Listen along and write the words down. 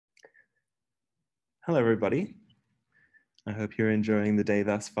Hello, everybody. I hope you're enjoying the day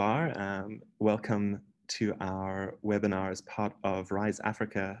thus far. Welcome to our webinar as part of Rise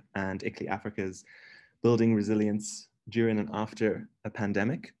Africa and ICLEI Africa's Building Resilience During and After a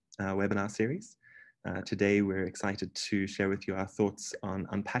Pandemic webinar series. Today, we're excited to share with you our thoughts on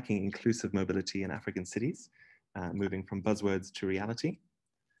unpacking inclusive mobility in African cities, moving from buzzwords to reality.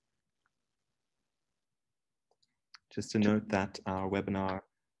 Just to note that our webinar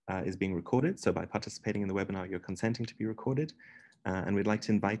is being recorded. So by participating in the webinar, you're consenting to be recorded. And we'd like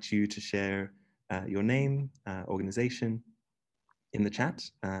to invite you to share your name, organization in the chat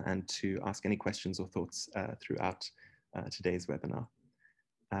and to ask any questions or thoughts throughout today's webinar.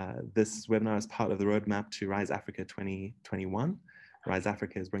 This webinar is part of the roadmap to Rise Africa 2021. Rise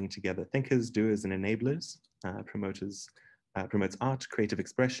Africa is bringing together thinkers, doers, and enablers, promotes art, creative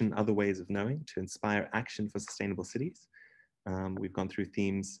expression, other ways of knowing to inspire action for sustainable cities. We've gone through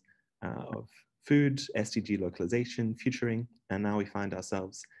themes of food, SDG localization, futuring, and now we find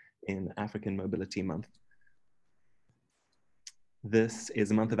ourselves in African Mobility Month. This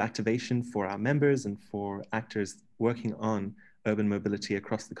is a month of activation for our members and for actors working on urban mobility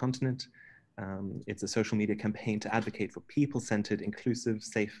across the continent. It's a social media campaign to advocate for people-centered, inclusive,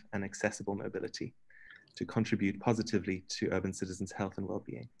 safe, and accessible mobility to contribute positively to urban citizens' health and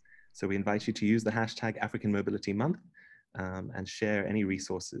well-being. So we invite you to use the hashtag African Mobility Month and share any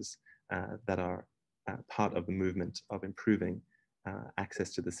resources that are part of the movement of improving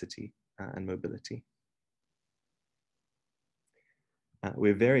access to the city and mobility.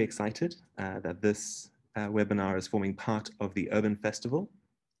 We're very excited that this webinar is forming part of the Urban Festival,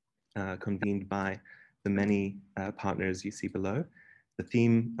 convened by the many partners you see below. The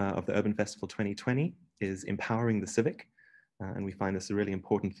theme of the Urban Festival 2020 is Empowering the Civic, and we find this a really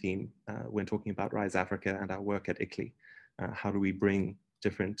important theme when talking about Rise Africa and our work at ICLEI. How do we bring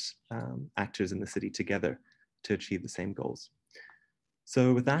different actors in the city together to achieve the same goals?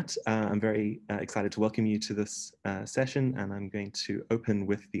 So with that, I'm very excited to welcome you to this session, and I'm going to open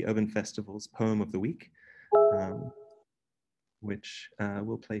with the Urban Festival's Poem of the Week, which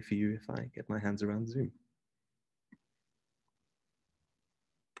will play for you if I get my hands around Zoom.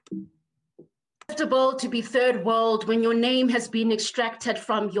 Acceptable to be third world when your name has been extracted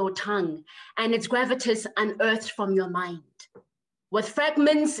from your tongue and its gravitas unearthed from your mind. With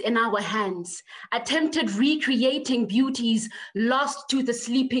fragments in our hands, attempted recreating beauties lost to the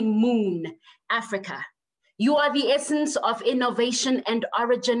sleeping moon, Africa. You are the essence of innovation and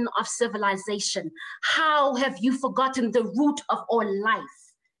origin of civilization. How have you forgotten the root of all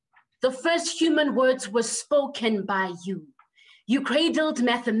life? The first human words were spoken by you. You cradled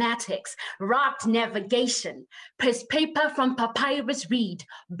mathematics, rocked navigation, pressed paper from papyrus reed,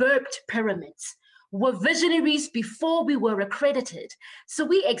 burped pyramids. Were visionaries before we were accredited, so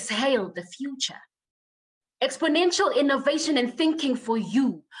we exhaled the future. Exponential innovation and thinking for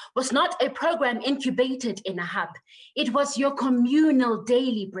you was not a program incubated in a hub. It was your communal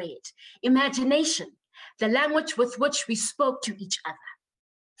daily bread, imagination, the language with which we spoke to each other.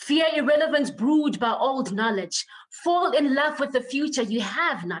 Fear irrelevance brewed by old knowledge. Fall in love with the future you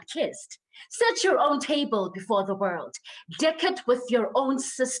have not kissed. Set your own table before the world. Deck it with your own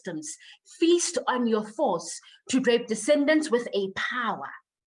systems. Feast on your force to drape descendants with a power.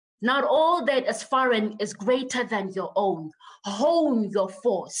 Not all that is foreign is greater than your own. Hone your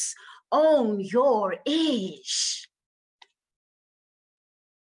force. Own your ish.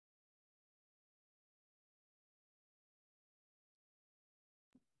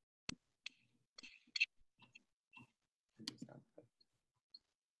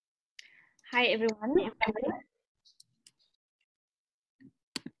 Hi, everyone.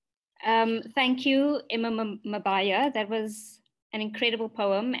 Thank you, Emma Mabaya. That was an incredible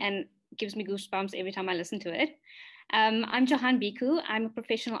poem and gives me goosebumps every time I listen to it. I'm Johan Biku. I'm a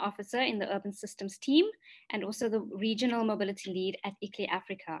professional officer in the Urban Systems team and also the Regional Mobility Lead at ICLEI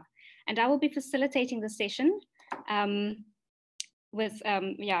Africa. And I will be facilitating the session for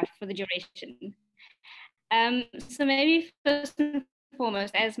the duration. So maybe first and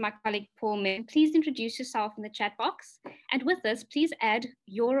foremost, as my colleague Paul mentioned, please introduce yourself in the chat box. And with this, please add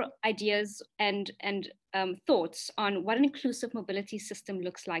your ideas and thoughts on what an inclusive mobility system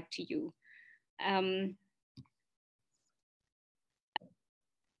looks like to you.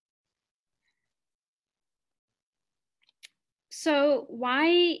 So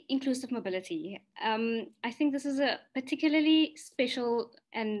why inclusive mobility? I think this is a particularly special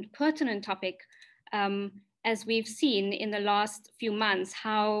and pertinent topic as we've seen in the last few months,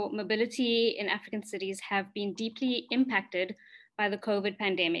 how mobility in African cities have been deeply impacted by the COVID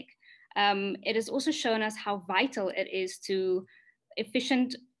pandemic. It has also shown us how vital it is to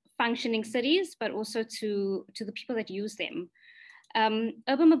efficient functioning cities, but also to the people that use them.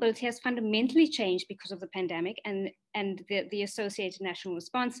 Urban mobility has fundamentally changed because of the pandemic and the associated national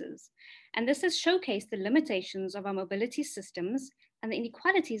responses. And this has showcased the limitations of our mobility systems and the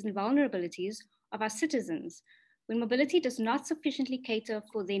inequalities and vulnerabilities of our citizens when mobility does not sufficiently cater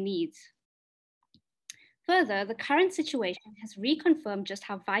for their needs. Further, the current situation has reconfirmed just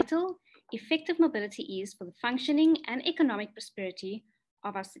how vital effective mobility is for the functioning and economic prosperity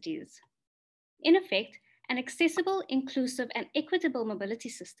of our cities. In effect, an accessible, inclusive, and equitable mobility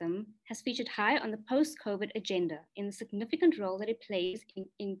system has featured high on the post-COVID agenda in the significant role that it plays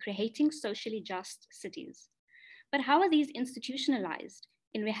in creating socially just cities. But how are these institutionalized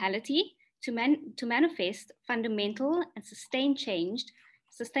in reality to manifest fundamental and sustained change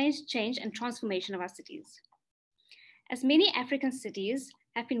and transformation of our cities? As many African cities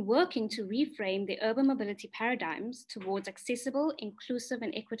have been working to reframe their urban mobility paradigms towards accessible, inclusive,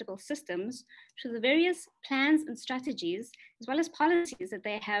 and equitable systems through the various plans and strategies, as well as policies that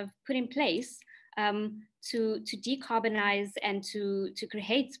they have put in place to decarbonize and to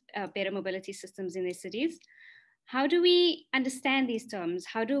create better mobility systems in their cities. How do we understand these terms?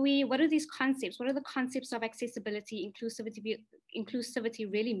 What are these concepts? What are the concepts of accessibility, inclusivity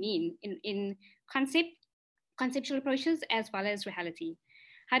really mean in conceptual approaches as well as reality?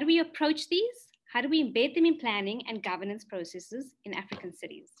 How do we approach these? How do we embed them in planning and governance processes in African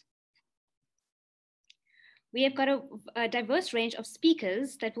cities? We have got a diverse range of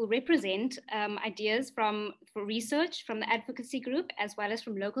speakers that will represent ideas for research from the advocacy group, as well as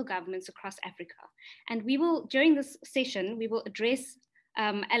from local governments across Africa. And we will, during this session, we will address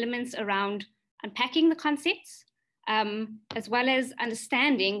elements around unpacking the concepts, as well as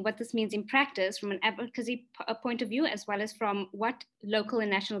understanding what this means in practice from an advocacy point of view, as well as from what local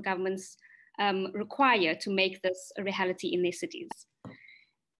and national governments require to make this a reality in their cities.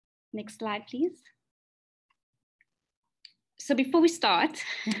 Next slide, please. So before we start,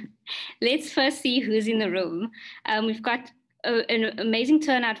 let's first see who's in the room. We've got an amazing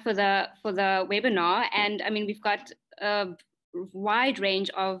turnout for the webinar, and I mean, we've got a wide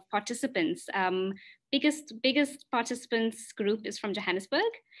range of participants. Biggest participants group is from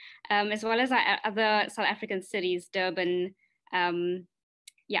Johannesburg, as well as our other South African cities, Durban, Durban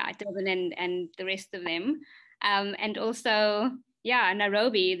and the rest of them. And also,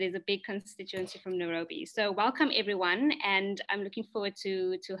 Nairobi, there's a big constituency from Nairobi. So welcome everyone, and I'm looking forward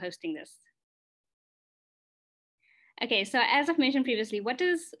to hosting this. Okay, so as I've mentioned previously, what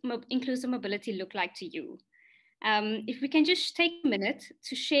does inclusive mobility look like to you? If we can just take a minute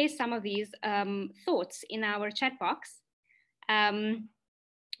to share some of these thoughts in our chat box,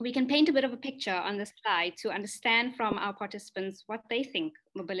 we can paint a bit of a picture on this slide to understand from our participants what they think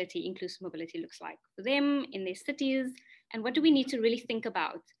inclusive mobility looks like for them in their cities, and what do we need to really think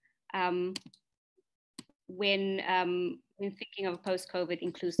about when thinking of post-COVID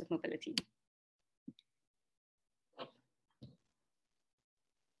inclusive mobility.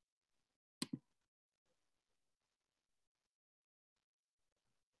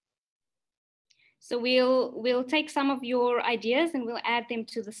 So we'll take some of your ideas and we'll add them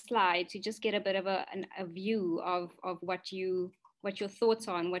to the slide to just get a bit of a view of what your thoughts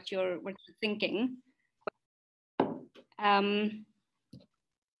are and what you're thinking.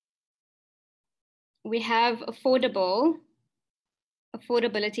 We have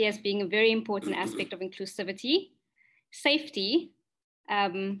affordability as being a very important aspect of inclusivity, safety,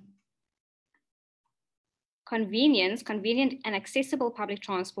 convenient and accessible public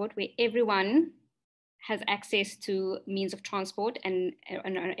transport where everyone has access to means of transport and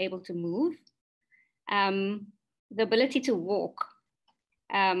are able to move. The ability to walk,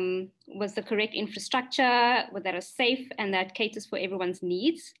 was the correct infrastructure that is safe and that caters for everyone's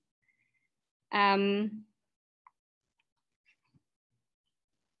needs.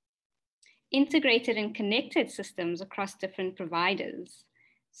 Integrated and connected systems across different providers.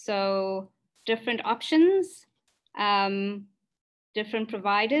 So different options, different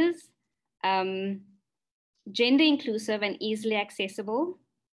providers, gender inclusive and easily accessible,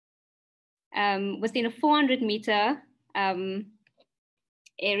 within a 400-meter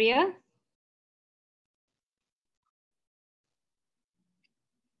area.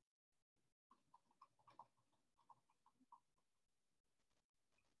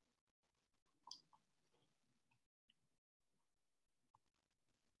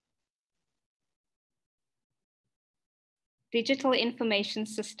 Digital information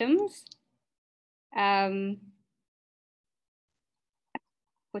systems,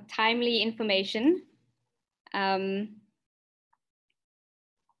 for timely information,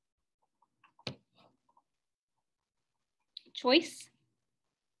 choice,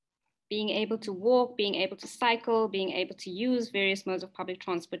 being able to walk, being able to cycle, being able to use various modes of public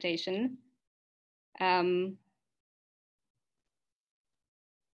transportation.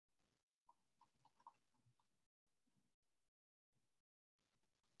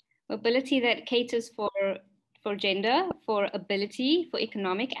 Mobility that caters for gender, for ability, for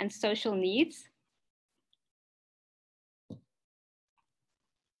economic and social needs.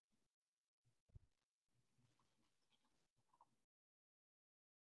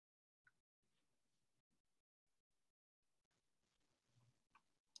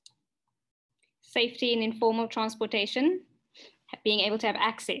 Safety in informal transportation, being able to have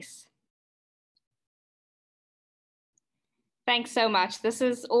access. Thanks so much. This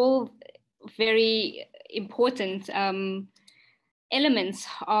is all very important elements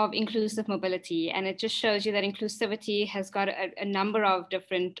of inclusive mobility, and it just shows you that inclusivity has got a number of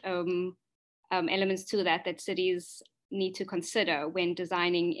different elements to that cities need to consider when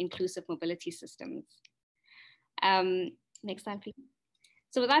designing inclusive mobility systems. Next slide, please.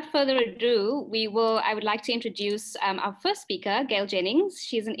 So without further ado, I would like to introduce our first speaker, Gail Jennings.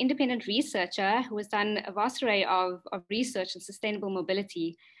 She's an independent researcher who has done a vast array of research in sustainable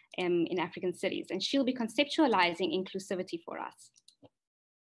mobility in African cities, and she'll be conceptualizing inclusivity for us.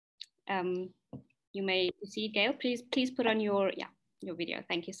 You may proceed, Gail. Please put on your video.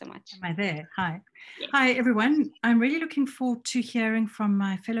 Thank you so much. Am I there? Hi. Yes. Hi, everyone. I'm really looking forward to hearing from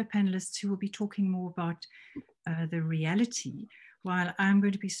my fellow panelists who will be talking more about the reality, while I'm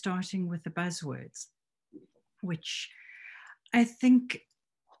going to be starting with the buzzwords, which I think,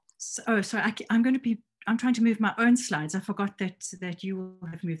 I'm trying to move my own slides. I forgot that you will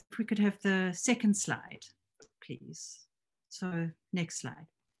have moved. If we could have the second slide, please. So next slide.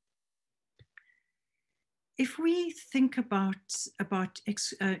 If we think about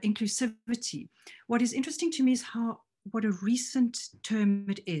inclusivity, what is interesting to me is what a recent term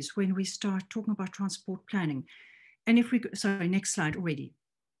it is when we start talking about transport planning. And if we, sorry, next slide already.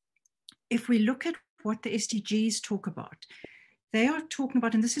 If we look at what the SDGs talk about, they are talking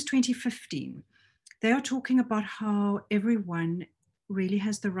about, and this is 2015, they are talking about how everyone really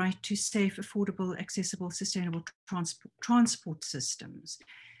has the right to safe, affordable, accessible, sustainable transport systems.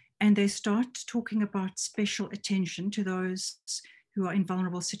 And they start talking about special attention to those who are in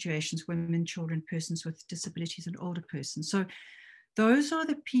vulnerable situations, women, children, persons with disabilities, and older persons. So those are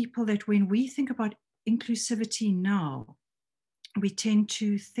the people that when we think about inclusivity now, we tend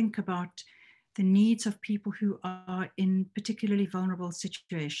to think about the needs of people who are in particularly vulnerable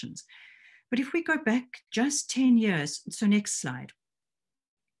situations. But if we go back just 10 years, so next slide,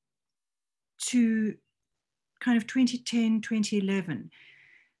 to kind of 2010, 2011,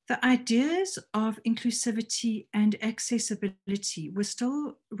 the ideas of inclusivity and accessibility were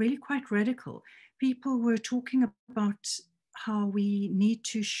still really quite radical. People were talking about how we need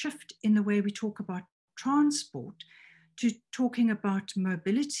to shift in the way we talk about transport to talking about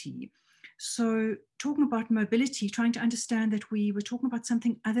mobility. So talking about mobility, trying to understand that we were talking about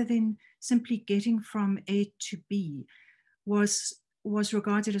something other than simply getting from A to B was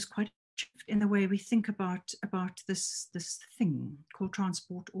regarded as quite a shift in the way we think about this thing called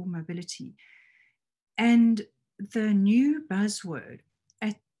transport or mobility. And the new buzzword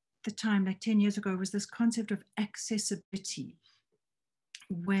at the time, like 10 years ago, was this concept of accessibility,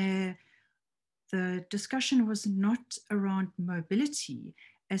 where the discussion was not around mobility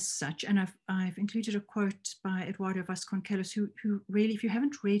as such. And I've included a quote by Eduardo Vasconcelos, who really, if you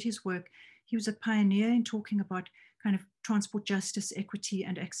haven't read his work, he was a pioneer in talking about kind of transport justice, equity,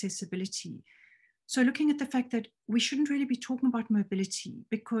 and accessibility. So looking at the fact that we shouldn't really be talking about mobility,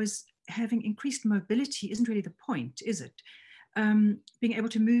 because having increased mobility isn't really the point, is it? Being able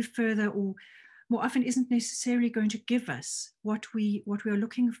to move further or more often isn't necessarily going to give us what we are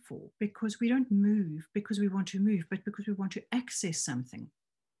looking for, because we don't move because we want to move, but because we want to access something.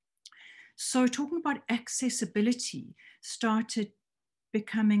 So talking about accessibility started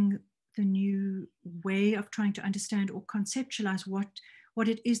becoming the new way of trying to understand or conceptualize what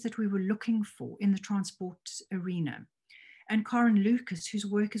it is that we were looking for in the transport arena. And Karen Lucas, whose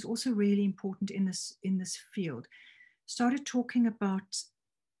work is also really important in this field, started talking about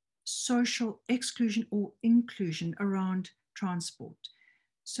social exclusion or inclusion around transport.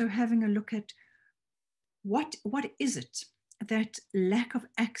 So having a look at what is it that lack of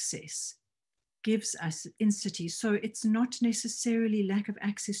access gives us in cities. So it's not necessarily lack of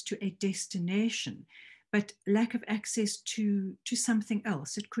access to a destination, but lack of access to something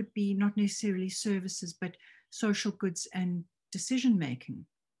else. It could be not necessarily services, but social goods and decision making.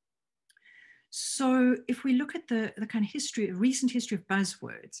 So if we look at the kind of recent history of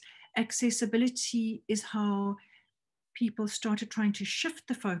buzzwords, accessibility is how people started trying to shift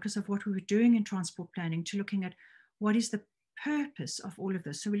the focus of what we were doing in transport planning to looking at what is the purpose of all of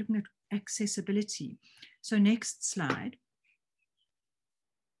this. So we're looking at accessibility. So next slide.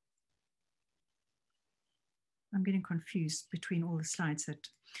 I'm getting confused between all the slides that.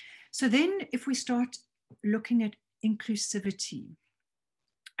 So then if we start looking at inclusivity,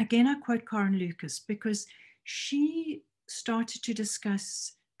 again, I quote Karen Lucas because she started to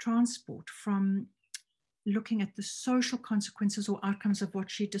discuss transport from looking at the social consequences or outcomes of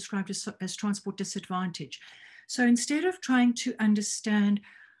what she described as transport disadvantage. So instead of trying to understand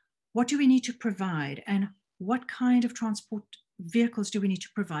what do we need to provide and what kind of transport vehicles do we need to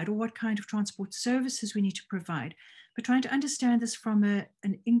provide or what kind of transport services we need to provide, but trying to understand this from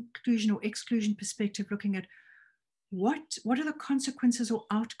an inclusion or exclusion perspective, looking at what are the consequences or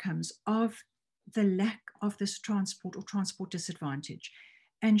outcomes of the lack of this transport or transport disadvantage.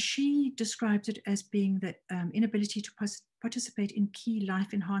 And she described it as being the inability to participate in key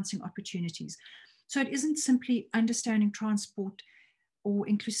life-enhancing opportunities. So it isn't simply understanding transport or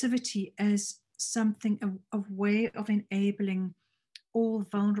inclusivity as something, a way of enabling all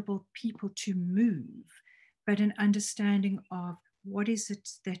vulnerable people to move, but an understanding of what is it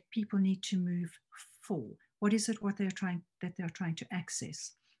that people need to move for? What is it that they're trying to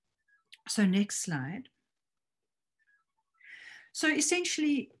access? So next slide. So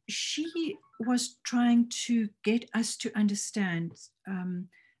essentially, she was trying to get us to understand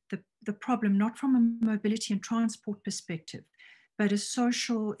the problem, not from a mobility and transport perspective, but a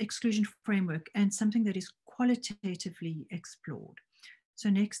social exclusion framework and something that is qualitatively explored. So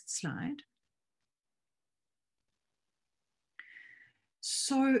next slide.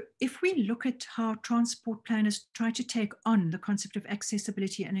 So if we look at how transport planners try to take on the concept of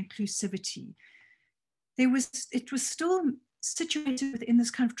accessibility and inclusivity, it was still situated within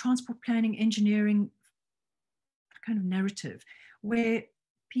this kind of transport planning engineering kind of narrative where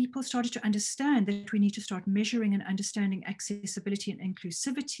people started to understand that we need to start measuring and understanding accessibility and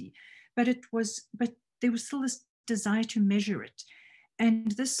inclusivity, but there was still this desire to measure it.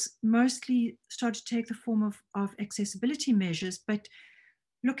 And this mostly started to take the form of accessibility measures, but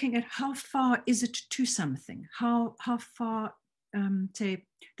looking at how far is it to something, how far, say,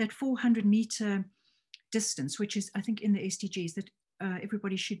 that 400-meter distance, which is, I think, in the SDGs, that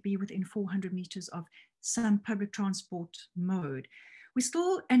everybody should be within 400 meters of some public transport mode. We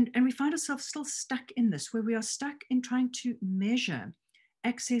still, and we find ourselves still stuck in this, where we are stuck in trying to measure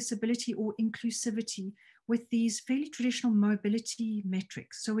accessibility or inclusivity with these fairly traditional mobility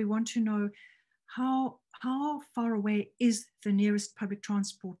metrics. So we want to know how far away is the nearest public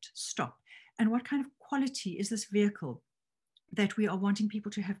transport stop, and what kind of quality is this vehicle that we are wanting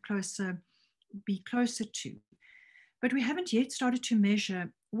people to have be closer to. But we haven't yet started to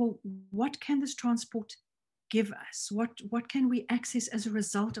measure, well, what can this transport give us? What can we access as a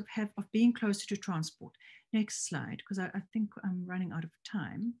result of being closer to transport? Next slide, because I think I'm running out of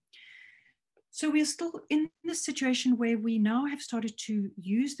time. So we're still in this situation where we now have started to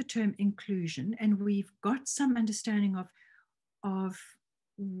use the term inclusion, and we've got some understanding of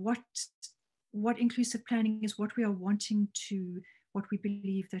what inclusive planning is, what we are wanting to, what we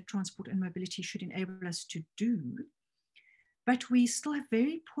believe that transport and mobility should enable us to do. But we still have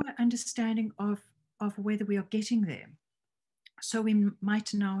very poor understanding of whether we are getting there. So we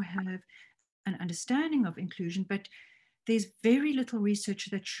might now have an understanding of inclusion, but there's very little research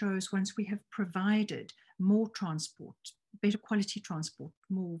that shows once we have provided more transport, better quality transport,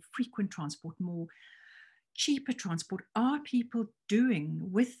 more frequent transport, more cheaper transport, are people doing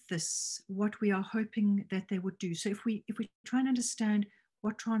with this what we are hoping that they would do? So if we try and understand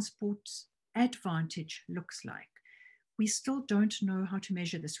what transport advantage looks like, we still don't know how to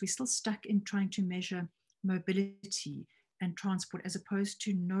measure this. We're still stuck in trying to measure mobility and transport as opposed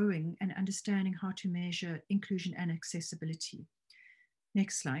to knowing and understanding how to measure inclusion and accessibility.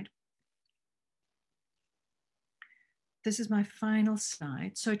 Next slide. This is my final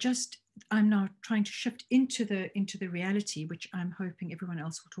slide. So I'm now trying to shift into the reality, which I'm hoping everyone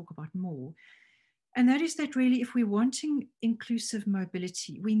else will talk about more. And that is that really, if we're wanting inclusive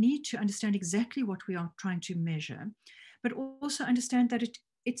mobility, we need to understand exactly what we are trying to measure, but also understand that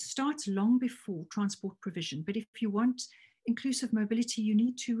it starts long before transport provision. But if you want inclusive mobility, you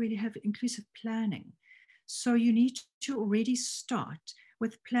need to really have inclusive planning. So you need to already start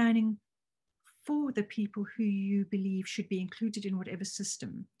with planning for the people who you believe should be included in whatever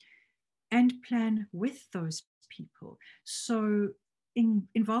system, and plan with those people. So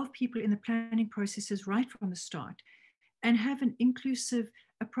involve people in the planning processes right from the start, and have an inclusive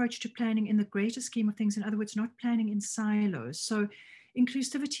approach to planning in the greater scheme of things. In other words, not planning in silos. So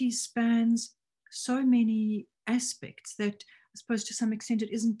inclusivity spans so many aspects that I suppose to some extent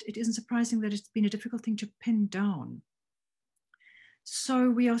it isn't surprising that it's been a difficult thing to pin down. So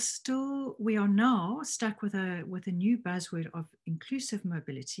we are now stuck with a new buzzword of inclusive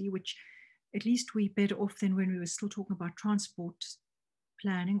mobility, which at least we're better off than when we were still talking about transport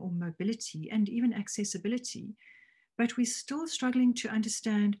planning or mobility and even accessibility. But we're still struggling to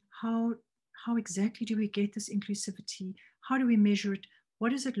understand how exactly do we get this inclusivity? How do we measure it? What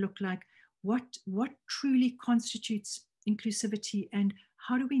does it look like? What truly constitutes inclusivity, and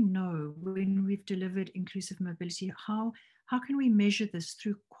how do we know when we've delivered inclusive mobility? How can we measure this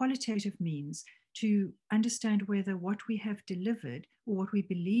through qualitative means to understand whether what we have delivered or what we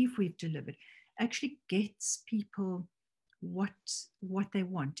believe we've delivered actually gets people what they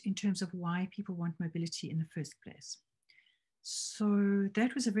want in terms of why people want mobility in the first place? So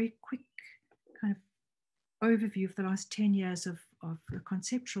that was a very quick kind of overview of the last 10 years of the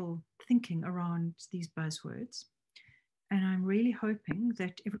conceptual thinking around these buzzwords. And I'm really hoping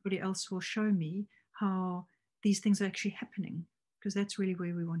that everybody else will show me how these things are actually happening, because that's really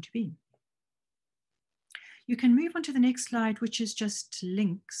where we want to be. You can move on to the next slide, which is just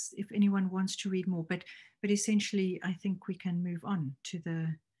links if anyone wants to read more. But essentially, I think we can move on to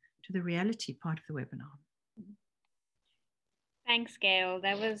the reality part of the webinar. Thanks, Gail.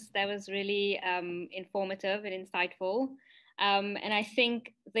 That was really informative and insightful. And I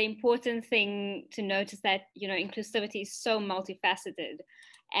think the important thing to note is that, you know, inclusivity is so multifaceted,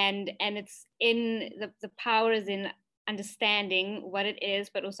 and it's in the power is in understanding what it is,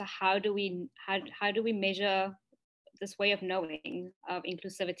 but also how do we measure this way of knowing of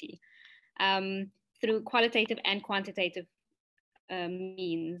inclusivity through qualitative and quantitative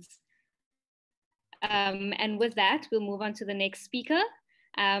means. And with that, we'll move on to the next speaker,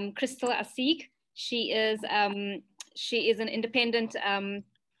 Crystal Asik. She is an independent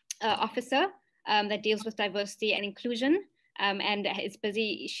officer that deals with diversity and inclusion, and is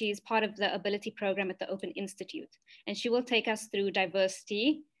busy. She's part of the ability program at the Open Institute, and she will take us through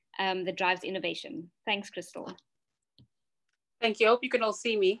diversity that drives innovation. Thanks, Crystal. Thank you. I hope you can all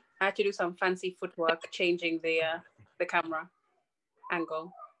see me. I had to do some fancy footwork changing the camera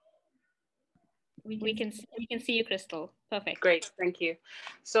angle. We can see you, Crystal. Perfect. Great, thank you.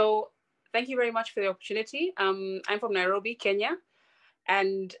 So thank you very much for the opportunity. I'm from Nairobi, Kenya,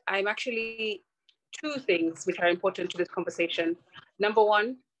 and I'm actually two things which are important to this conversation. Number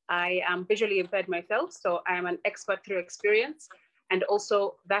one, I am visually impaired myself, so I am an expert through experience, and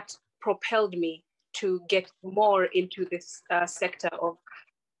also that propelled me to get more into this sector of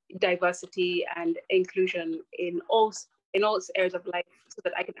diversity and inclusion in all areas of life, so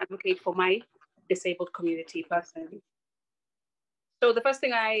that I can advocate for my disabled community personally. So the first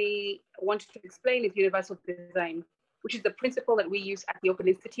thing I wanted to explain is universal design, which is the principle that we use at the Open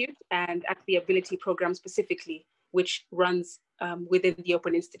Institute and at the Ability Program specifically, which runs within the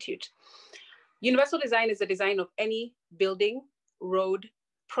Open Institute. Universal design is the design of any building, road,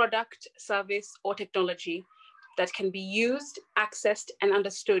 product, service, or technology that can be used, accessed, and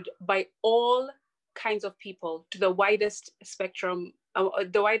understood by all kinds of people to the widest spectrum,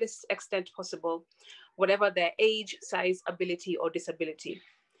 the widest extent possible, whatever their age, size, ability, or disability.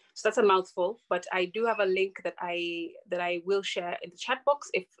 So that's a mouthful, but I do have a link that I will share in the chat box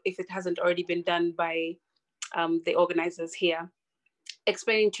if it hasn't already been done by the organizers here,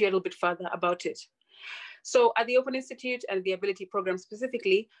 explaining to you a little bit further about it. So at the Open Institute and the Ability Program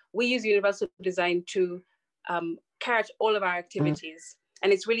specifically, we use universal design to carry out all of our activities.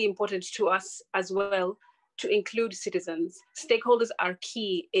 And it's really important to us as well to include citizens. Stakeholders are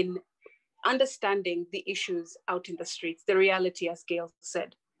key in understanding the issues out in the streets, the reality, as Gail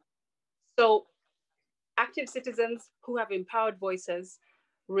said. So active citizens who have empowered voices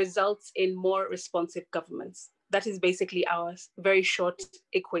results in more responsive governments. That is basically our very short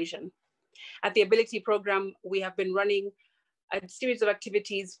equation. At the Ability Program, we have been running a series of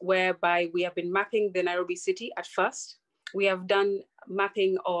activities whereby we have been mapping the Nairobi city at first. We have done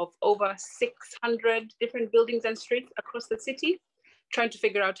mapping of over 600 different buildings and streets across the city, trying to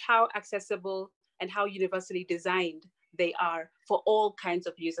figure out how accessible and how universally designed they are for all kinds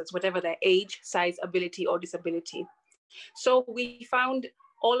of users, whatever their age, size, ability, or disability. So we found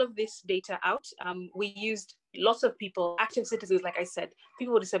all of this data out. We used lots of people, active citizens, like I said,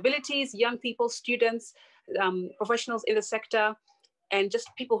 people with disabilities, young people, students, professionals in the sector, and just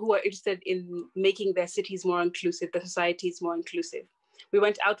people who are interested in making their cities more inclusive, their societies more inclusive. We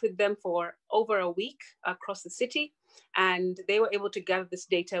went out with them for over a week across the city, and they were able to gather this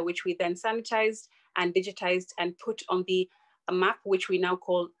data, which we then sanitized and digitized and put on a map, which we now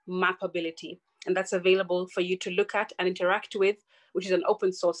call Mapability. And that's available for you to look at and interact with, which is an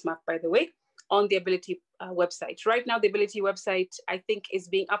open source map, by the way, on the Ability website. Right now, the Ability website, I think, is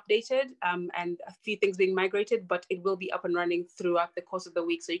being updated and a few things being migrated, but it will be up and running throughout the course of the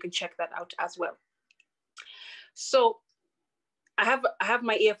week, so you can check that out as well. So I have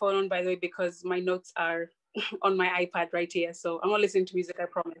my earphone on, by the way, because my notes are on my iPad right here, so I'm not listening to music, I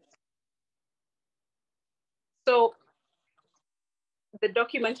promise. So the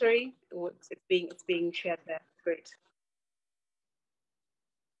documentary, it's being shared there. Great.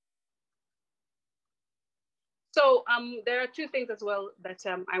 So there are two things as well that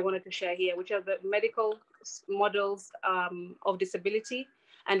I wanted to share here, which are the medical models of disability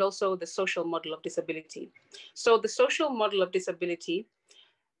and also the social model of disability. So the social model of disability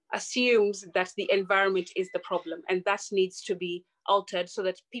assumes that the environment is the problem, and that needs to be altered so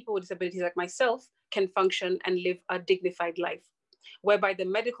that people with disabilities like myself can function and live a dignified life. Whereby the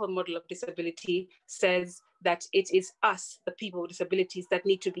medical model of disability says that it is us, the people with disabilities, that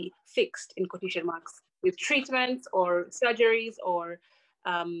need to be fixed, in quotation marks, with treatments or surgeries or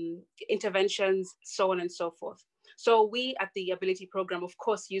interventions, so on and so forth. So we at the Ability program, of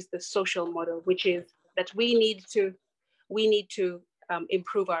course, use the social model, which is that we need to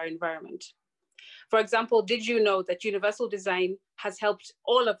improve our environment. For example, did you know that universal design has helped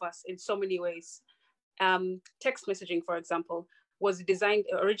all of us in so many ways? Text messaging, for example, was designed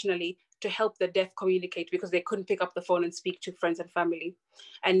originally to help the deaf communicate because they couldn't pick up the phone and speak to friends and family.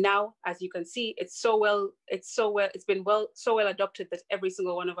 And now, as you can see, it's so well adopted that every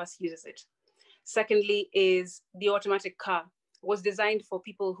single one of us uses it. Secondly is the automatic car was designed for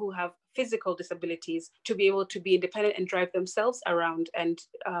people who have physical disabilities to be able to be independent and drive themselves around and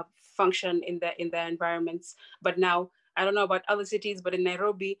function in their environments. But now, I don't know about other cities, but in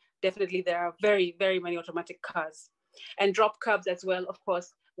Nairobi, definitely there are very, very many automatic cars. And drop curbs as well, of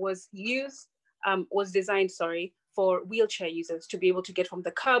course, was designed for wheelchair users to be able to get from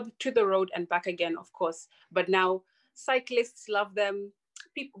the curb to the road and back again, of course. But now cyclists love them,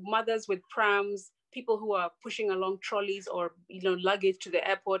 mothers with prams, people who are pushing along trolleys or luggage to the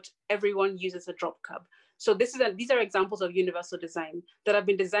airport, everyone uses a drop curb. So these are examples of universal design that have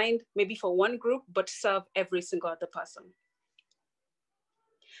been designed maybe for one group, but serve every single other person.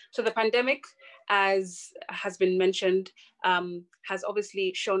 So the pandemic, as has been mentioned, has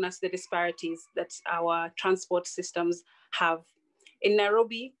obviously shown us the disparities that our transport systems have. In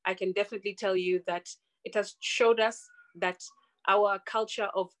Nairobi, I can definitely tell you that it has showed us that our culture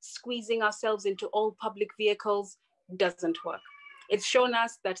of squeezing ourselves into all public vehicles doesn't work. It's shown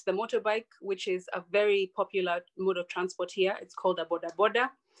us that the motorbike, which is a very popular mode of transport here, it's called a boda boda,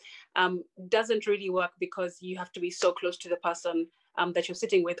 doesn't really work because you have to be so close to the person that you're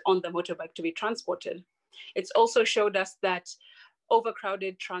sitting with on the motorbike to be transported. It's also showed us that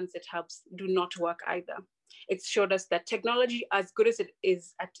overcrowded transit hubs do not work either. It's showed us that technology, as good as it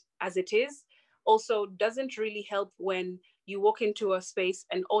is, also doesn't really help when you walk into a space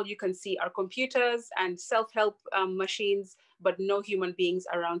and all you can see are computers and self-help machines, but no human beings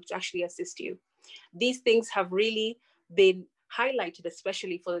around to actually assist you. These things have really been highlighted,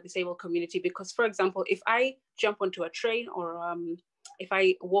 especially for the disabled community, because, for example, if I jump onto a train or if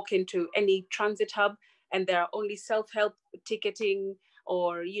I walk into any transit hub and there are only self-help ticketing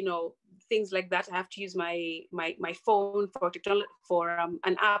or things like that, I have to use my phone for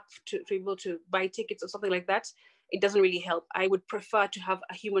an app to be able to buy tickets or something like that. It doesn't really help. I would prefer to have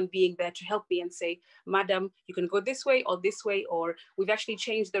a human being there to help me and say, madam, you can go this way, or we've actually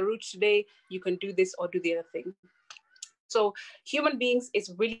changed the route today. You can do this or do the other thing. So human beings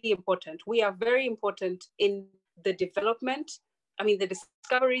is really important. We are very important in the development, the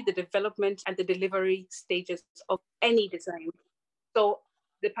discovery, the development, and the delivery stages of any design. So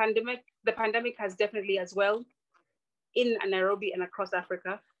the pandemic has definitely as well, in Nairobi and across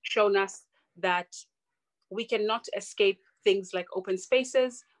Africa, shown us that we cannot escape things like open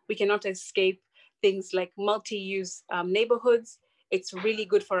spaces. We cannot escape things like multi-use neighborhoods. It's really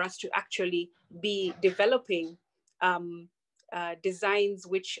good for us to actually be developing designs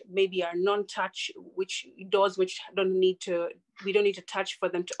which maybe are non-touch, which doors which we don't need to touch for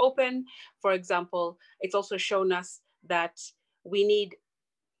them to open. For example, it's also shown us that we need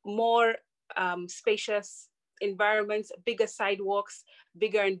more spacious environments, bigger sidewalks,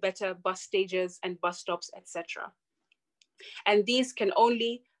 bigger and better bus stages and bus stops, etc. And these can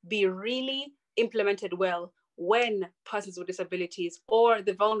only be really implemented well when persons with disabilities or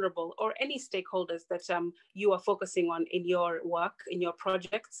the vulnerable or any stakeholders that you are focusing on in your work, in your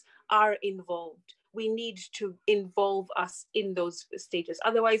projects, are involved. We need to involve us in those stages.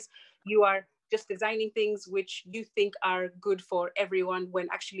 Otherwise, you are just designing things which you think are good for everyone when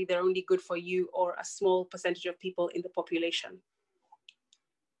actually they're only good for you or a small percentage of people in the population.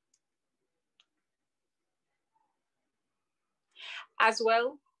 As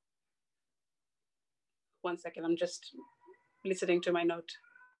well, one second, I'm just listening to my note.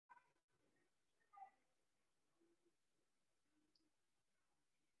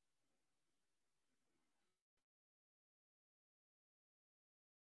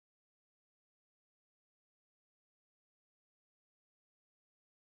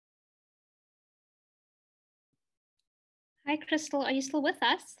 Hi, Crystal, are you still with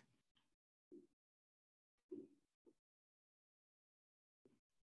us?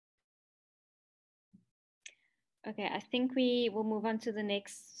 Okay, I think we will move on to the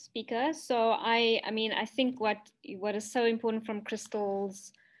next speaker. So I mean, I think what is so important from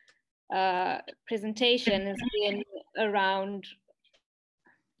Crystal's presentation has been around.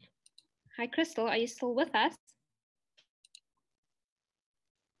 Hi, Crystal, are you still with us?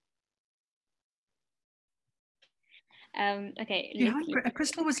 Okay. Yeah,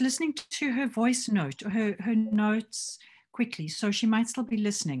 Crystal was listening to her voice note, or her notes quickly, so she might still be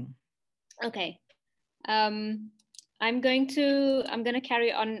listening. Okay. I'm going to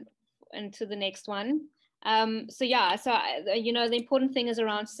carry on into the next one. So yeah, so you know, the important thing is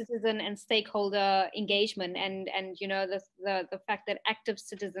around citizen and stakeholder engagement, and you know, the fact that active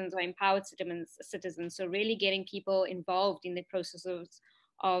citizens are empowered citizens. So really getting people involved in the processes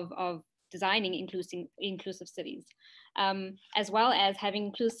of designing inclusive cities, as well as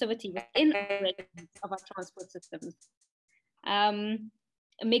having inclusivity within of our transport systems.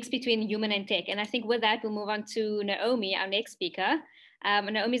 A mix between human and tech. And I think with that, we'll move on to Naomi, our next speaker.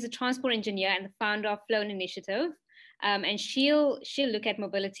 Naomi is a transport engineer and the founder of Flown Initiative. And she'll look at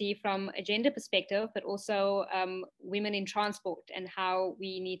mobility from a gender perspective, but also women in transport and how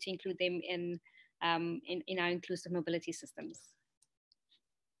we need to include them in our inclusive mobility systems.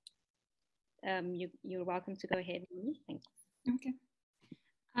 You're welcome to go ahead, Naomi. Thanks. Okay.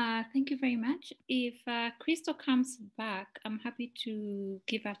 Thank you very much. If Crystal comes back, I'm happy to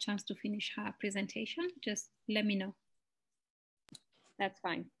give her a chance to finish her presentation. Just let me know. That's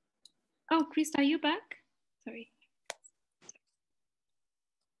fine. Oh, Crystal, are you back? Sorry.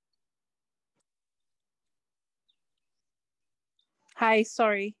 Hi,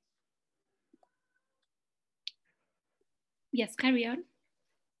 sorry. Yes, carry on.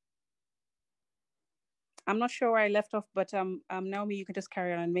 I'm not sure where I left off, but Naomi, you can just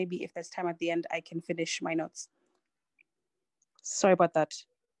carry on, and maybe if there's time at the end, I can finish my notes. Sorry about that.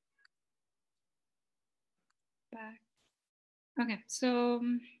 Back. Okay, so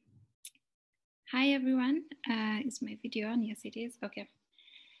hi everyone. Is my video on? Yes, it is. Okay.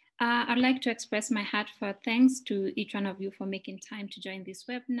 I'd like to express my heartfelt thanks to each one of you for making time to join this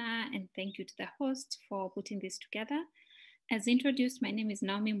webinar, and thank you to the host for putting this together. As introduced, my name is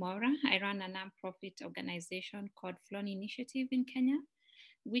Naomi Mwaura. I run a nonprofit organization called Flown Initiative in Kenya,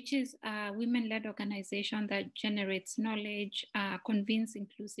 which is a women-led organization that generates knowledge, convenes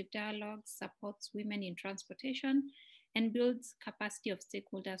inclusive dialogues, supports women in transportation, and builds capacity of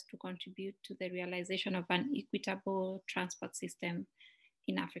stakeholders to contribute to the realization of an equitable transport system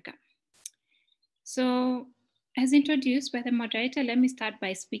in Africa. So, as introduced by the moderator, let me start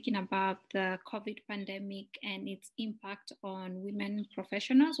by speaking about the COVID pandemic and its impact on women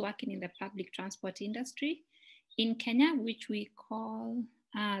professionals working in the public transport industry in Kenya, which we call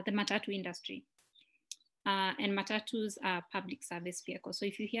the matatu industry. And matatus are public service vehicles. So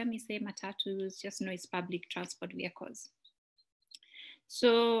if you hear me say matatus, just know it's public transport vehicles.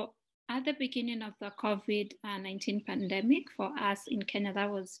 So at the beginning of the COVID-19 pandemic for us in Kenya, that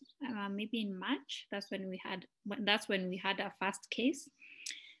was maybe in March. That's when we had our first case.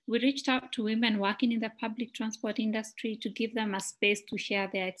 We reached out to women working in the public transport industry to give them a space to share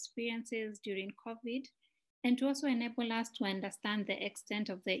their experiences during COVID, and to also enable us to understand the extent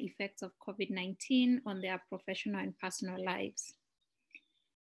of the effects of COVID-19 on their professional and personal lives.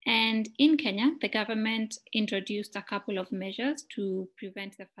 And in Kenya, the government introduced a couple of measures to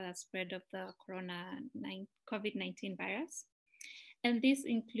prevent the further spread of the COVID-19 virus. And this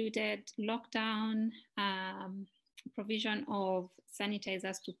included lockdown, provision of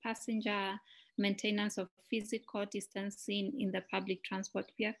sanitizers to passenger, maintenance of physical distancing in the public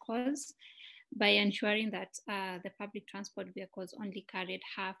transport vehicles, by ensuring that the public transport vehicles only carried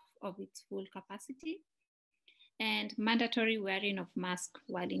half of its full capacity, and mandatory wearing of masks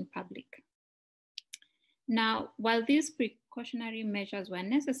while in public. Now, while these precautionary measures were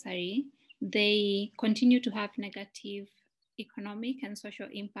necessary, they continue to have negative economic and social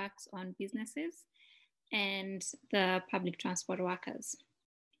impacts on businesses and the public transport workers.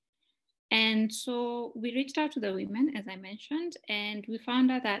 And so we reached out to the women, as I mentioned, and we found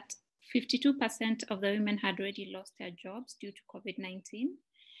out that 52% of the women had already lost their jobs due to COVID-19.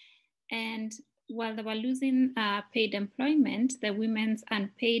 And while they were losing paid employment, the women's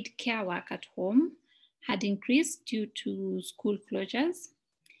unpaid care work at home had increased due to school closures.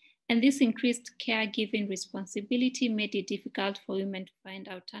 And this increased caregiving responsibility made it difficult for women to find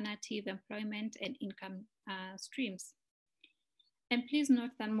alternative employment and income streams. And please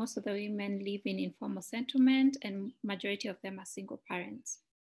note that most of the women live in informal settlement and majority of them are single parents.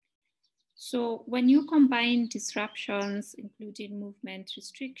 So when you combine disruptions, including movement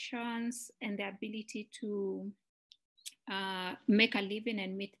restrictions and the ability to make a living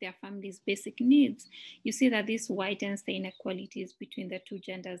and meet their family's basic needs, you see that this widens the inequalities between the two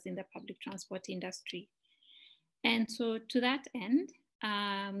genders in the public transport industry. And so to that end,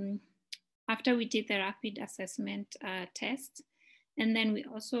 after we did the rapid assessment test, and then we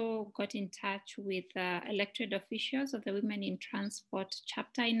also got in touch with elected officials of the Women in Transport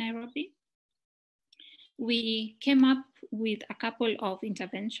chapter in Nairobi. We came up with a couple of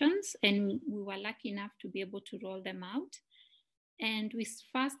interventions and we were lucky enough to be able to roll them out. And we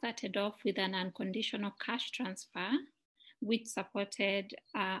first started off with an unconditional cash transfer, which supported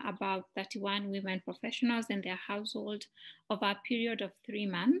about 31 women professionals and their household over a period of 3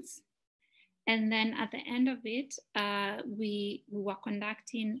 months. And then at the end of it, we were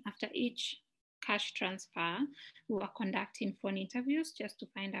conducting, after each cash transfer, we were conducting phone interviews just to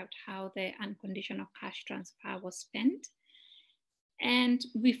find out how the unconditional cash transfer was spent. And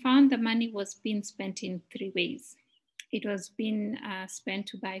we found the money was being spent in 3 ways. It was being spent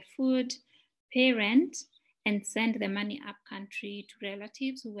to buy food, pay rent, and send the money up country to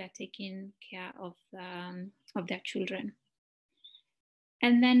relatives who were taking care of their children.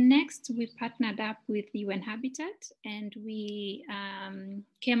 And then next, we partnered up with UN Habitat and we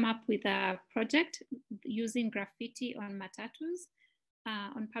came up with a project using graffiti on matatus,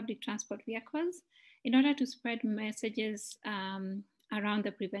 on public transport vehicles, in order to spread messages around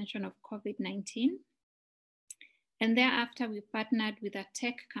the prevention of COVID-19. And thereafter, we partnered with a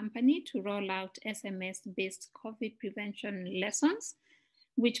tech company to roll out SMS-based COVID prevention lessons,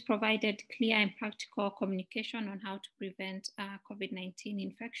 which provided clear and practical communication on how to prevent COVID-19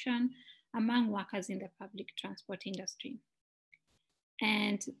 infection among workers in the public transport industry.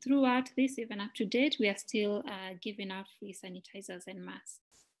 And throughout this, even up to date, we are still giving out free sanitizers and masks.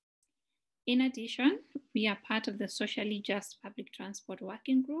 In addition, we are part of the Socially Just Public Transport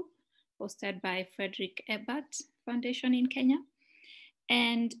Working Group, hosted by Frederick Ebert Foundation in Kenya.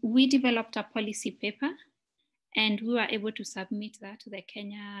 And we developed a policy paper and we were able to submit that to the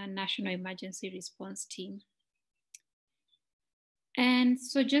Kenya National Emergency Response Team. And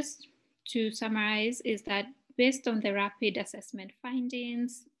so just to summarize is that based on the rapid assessment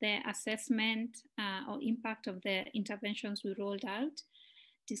findings, the assessment or impact of the interventions we rolled out,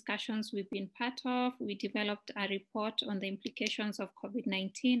 discussions we've been part of, we developed a report on the implications of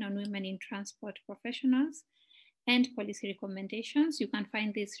COVID-19 on women in transport professionals and policy recommendations. You can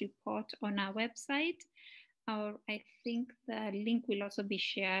find this report on our website, or I think the link will also be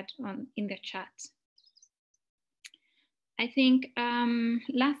shared in the chat. I think,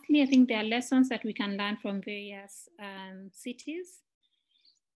 lastly, I think there are lessons that we can learn from various cities.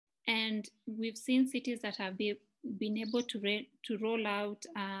 And we've seen cities that have been able to roll out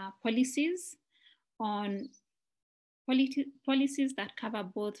policies on policies that cover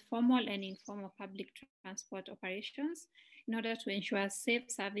both formal and informal public transport operations in order to ensure safe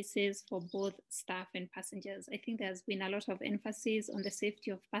services for both staff and passengers. I think there's been a lot of emphasis on the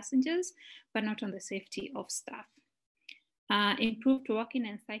safety of passengers, but not on the safety of staff. Improved walking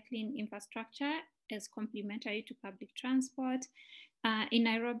and cycling infrastructure is complementary to public transport. In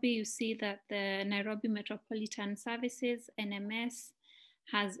Nairobi, you see that the Nairobi Metropolitan Services, NMS,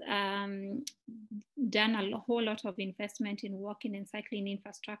 has done a whole lot of investment in walking and cycling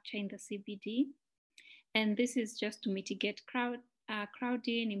infrastructure in the CBD. And this is just to mitigate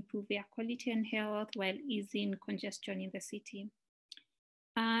crowding, improve air quality and health while easing congestion in the city.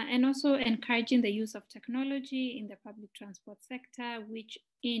 And also encouraging the use of technology in the public transport sector, which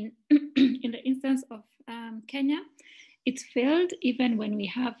in the instance of Kenya, it's failed even when we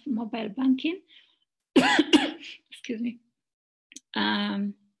have mobile banking. Excuse me.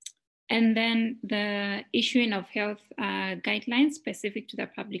 And then the issuing of health guidelines specific to the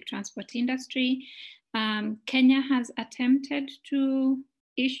public transport industry. Kenya has attempted to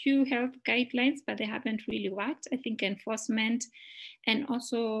issue health guidelines, but they haven't really worked. I think enforcement and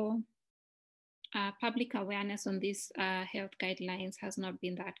also public awareness on these health guidelines has not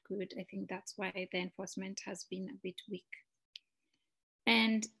been that good. I think that's why the enforcement has been a bit weak.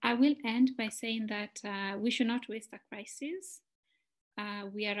 And I will end by saying that we should not waste a crisis.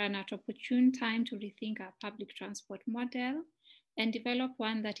 We are at an opportune time to rethink our public transport model and develop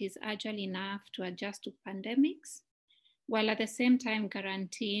one that is agile enough to adjust to pandemics, while at the same time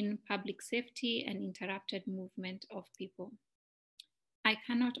guaranteeing public safety and interrupted movement of people. I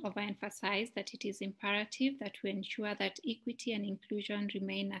cannot overemphasize that it is imperative that we ensure that equity and inclusion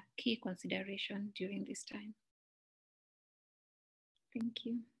remain a key consideration during this time. Thank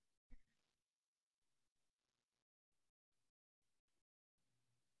you.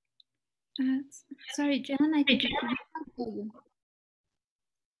 Sorry, Jen, I think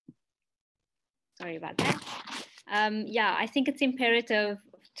Sorry about that. Yeah, I think it's imperative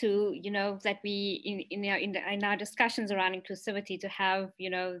to, that we, in our discussions around inclusivity, to have,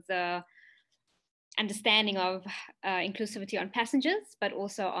 the understanding of inclusivity on passengers, but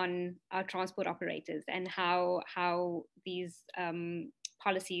also on our transport operators, and how these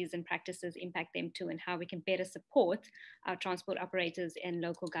policies and practices impact them too, and how we can better support our transport operators in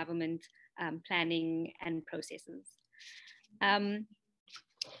local government planning and processes.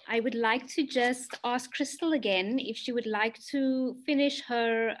 I would like to just ask Crystal again if she would like to finish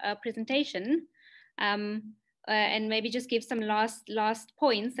her presentation, and maybe just give some last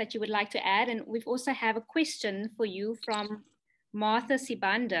points that you would like to add. And we've also have a question for you from Martha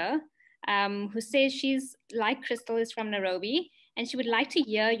Sibanda, who says she's, like Crystal, is from Nairobi, and she would like to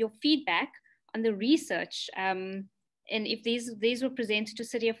hear your feedback on the research, and if these were presented to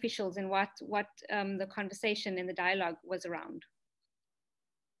city officials, and what the conversation and the dialogue was around.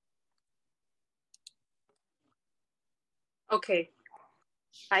 Okay.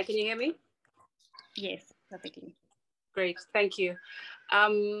 Hi, can you hear me? Yes, perfectly. Great, thank you.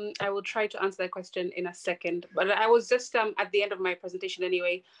 I will try to answer that question in a second, but I was just at the end of my presentation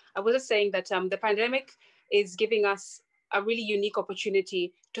anyway, I was just saying that the pandemic is giving us a really unique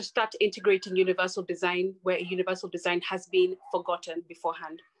opportunity to start integrating universal design where universal design has been forgotten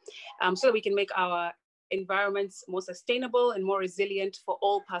beforehand, so that we can make our environments more sustainable and more resilient for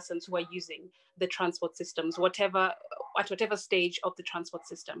all persons who are using the transport systems, at whatever stage of the transport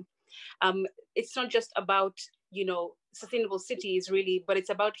system. It's not just about, sustainable cities really, but it's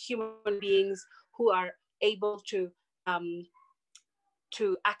about human beings who are able to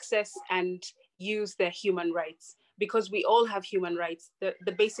access and use their human rights, because we all have human rights.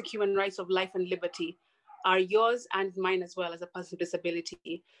 The basic human rights of life and liberty are yours and mine as well as a person with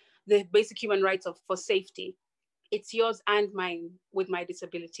disability. The basic human rights for safety, it's yours and mine with my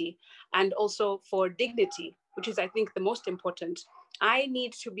disability. And also for dignity, which is, I think, the most important. I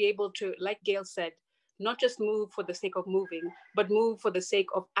need to be able to, like Gail said, not just move for the sake of moving, but move for the sake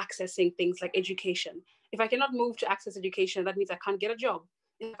of accessing things like education. If I cannot move to access education, that means I can't get a job.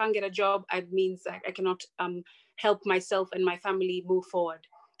 If I can't get a job, it means I cannot help myself and my family move forward.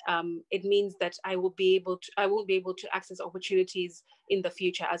 It means that I won't be able to access opportunities in the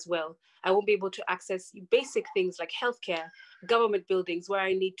future as well. I won't be able to access basic things like healthcare, government buildings where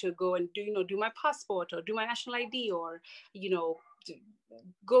I need to go and do my passport or do my national ID, or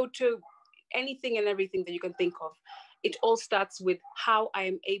go to anything and everything that you can think of. It all starts with how I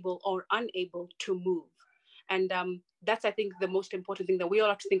am able or unable to move. And that's, I think, the most important thing that we all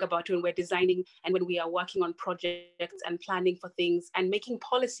have to think about when we're designing and when we are working on projects and planning for things and making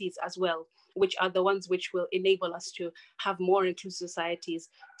policies as well, which are the ones which will enable us to have more inclusive societies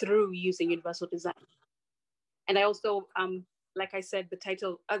through using universal design. And I also, like I said, the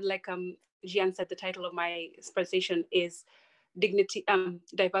title, Jian said, the title of my presentation is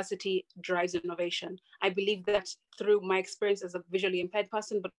Diversity Drives Innovation. I believe that through my experience as a visually impaired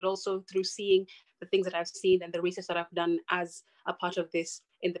person, but also through seeing the things that I've seen and the research that I've done as a part of this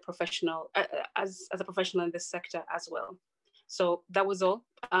in the professional, as a professional in this sector as well. So that was all.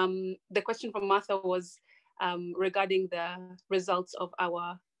 The question from Martha was regarding the results of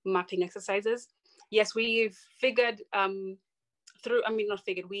our mapping exercises. Yes, we've figured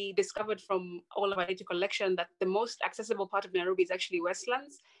we discovered from all of our data collection that the most accessible part of Nairobi is actually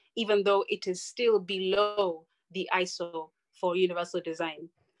Westlands, even though it is still below the ISO for universal design,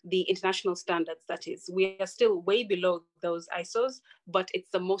 the international standards, that is. We are still way below those ISOs, but it's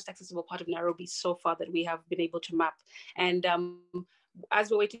the most accessible part of Nairobi so far that we have been able to map. And as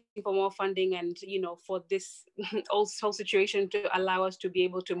we're waiting for more funding and, for this whole situation to allow us to be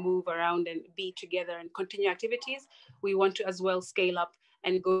able to move around and be together and continue activities, we want to as well scale up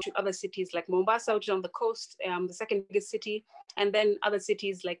and go to other cities like Mombasa, which is on the coast, the second biggest city, and then other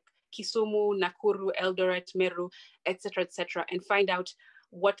cities like Kisumu, Nakuru, Eldoret, Meru, etc., and find out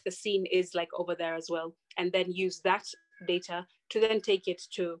what the scene is like over there as well, and then use that data to then take it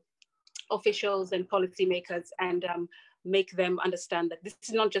to officials and policymakers and make them understand that this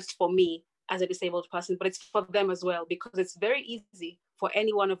is not just for me as a disabled person, but it's for them as well, because it's very easy for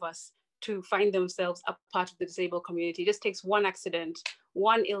any one of us to find themselves a part of the disabled community. It just takes one accident,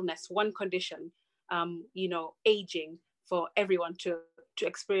 one illness, one condition, you know, aging, for everyone to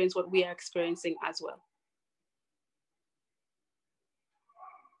experience what we are experiencing as well.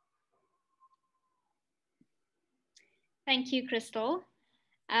 Thank you, Crystal.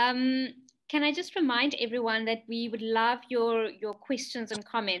 Can I just remind everyone that we would love your questions and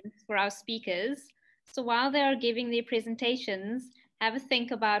comments for our speakers. So while they are giving their presentations, have a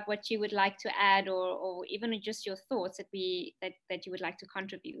think about what you would like to add, or even just your thoughts that you would like to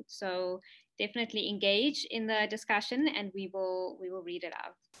contribute. So definitely engage in the discussion, and we will read it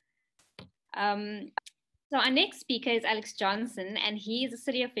out. So our next speaker is Alex Johnson, and he is a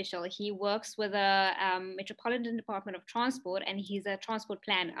city official. He works with the Metropolitan Department of Transport, and he's a transport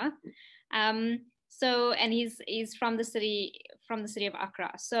planner. And he's from the city of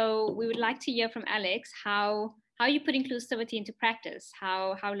Accra. So we would like to hear from Alex how you put inclusivity into practice,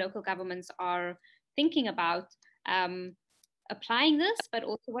 how local governments are thinking about applying this, but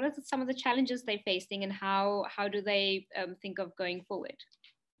also what are some of the challenges they're facing, and how do they think of going forward.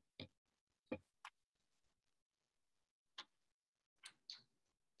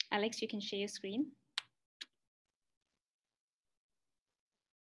 Alex, you can share your screen.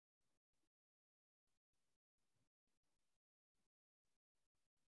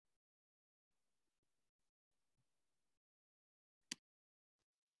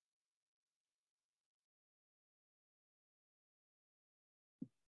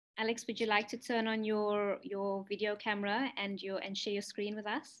 Alex, would you like to turn on your video camera and share your screen with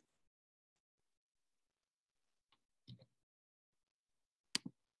us?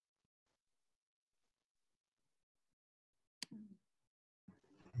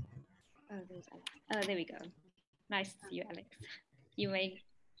 Oh, there's Alex. Oh, there we go. Nice to see you, Alex. You may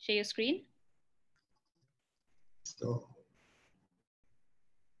share your screen.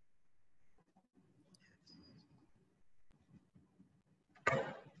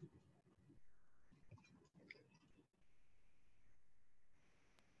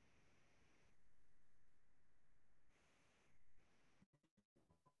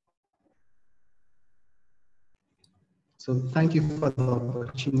 So thank you for the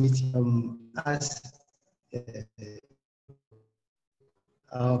opportunity. As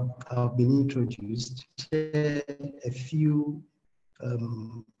I've been introduced, share a few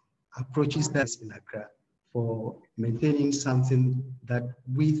approaches that's in Accra for maintaining something that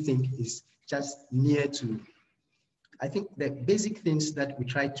we think is just near to, I think, the basic things that we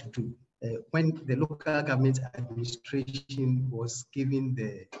try to do when the local government administration was given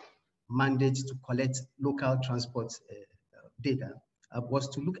the mandate to collect local transport data, was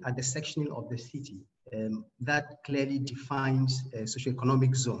to look at the sectioning of the city that clearly defines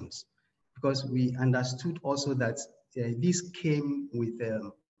socioeconomic zones, because we understood also that this came with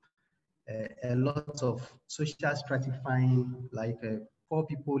a lot of social stratifying, like poor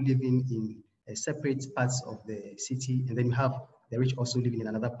people living in separate parts of the city, and then you have the rich also living in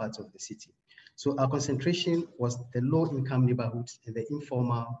another part of the city. So our concentration was the low-income neighborhoods and the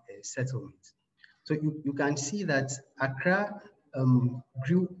informal settlements. So you can see that Accra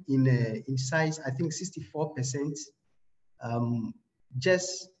grew in size, I think 64%,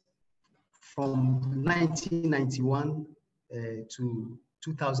 just from 1991 to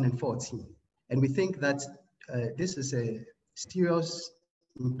 2014. And we think that this is a serious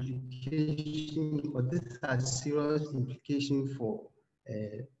implication, or this has serious implication for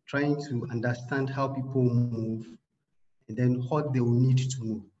trying to understand how people move and then what they will need to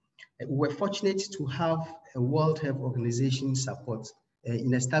move. We're fortunate to have a World Health Organization support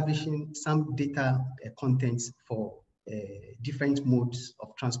in establishing some data contents for different modes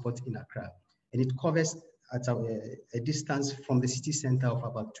of transport in Accra. And it covers at a distance from the city center of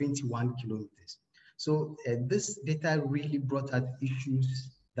about 21 kilometers. So this data really brought out issues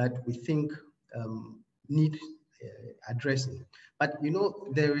that we think need addressing. But you know,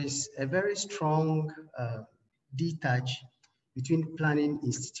 there is a very strong detach between planning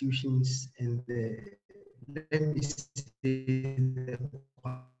institutions and the, let me say, the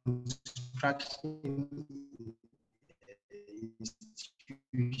construction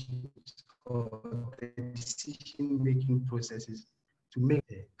institutions or the decision-making processes to make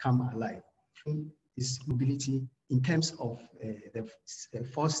it come alive. Is mobility in terms of the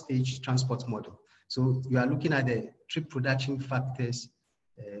four-stage transport model. So you are looking at the trip production factors,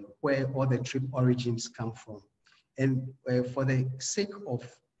 where all the trip origins come from. And for the sake of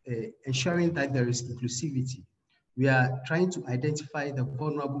ensuring that there is inclusivity, we are trying to identify the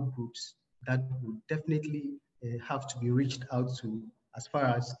vulnerable groups that would definitely have to be reached out to as far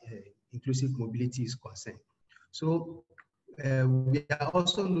as inclusive mobility is concerned. So We are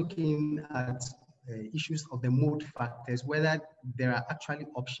also looking at issues of the mode factors, whether there are actually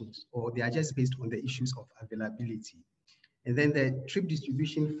options or they are just based on the issues of availability. And then the trip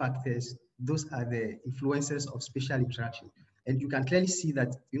distribution factors, those are the influences of spatial interaction. And you can clearly see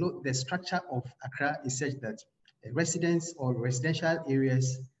that, you know, the structure of Accra is such that residents or residential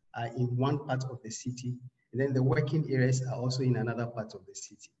areas are in one part of the city, and then the working areas are also in another part of the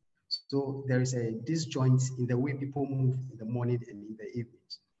city. So there is a disjoint in the way people move in the morning and in the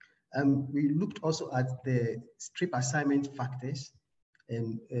evenings. We looked also at the trip assignment factors,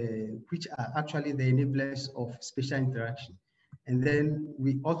 and which are actually the enablers of spatial interaction. And then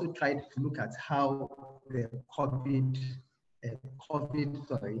we also tried to look at how the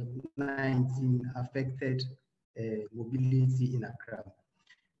COVID-19 affected mobility in Accra.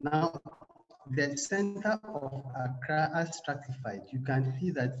 Now, the center of Accra as stratified, you can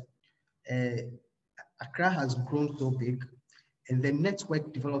see that Accra has grown so big, and the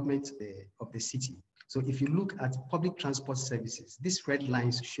network development of the city. So if you look at public transport services, these red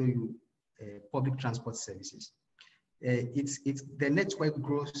lines show you public transport services. The network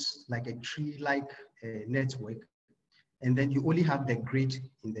grows like a tree-like network, and then you only have the grid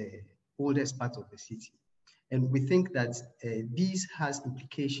in the oldest part of the city. And we think that this has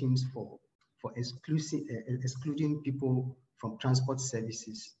implications for excluding people from transport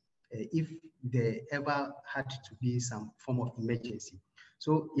services if there ever had to be some form of emergency.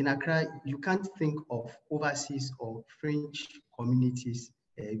 So in Accra, you can't think of overseas or fringe communities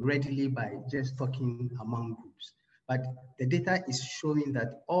readily by just talking among groups. But the data is showing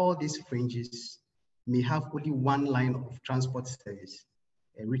that all these fringes may have only one line of transport service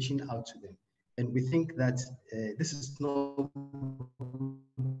reaching out to them. And we think that this is not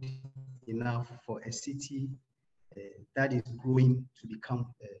enough for a city that is growing to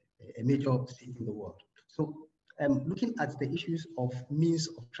become a major city in the world. So looking at the issues of means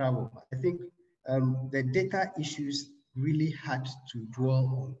of travel, I think the data issues really had to dwell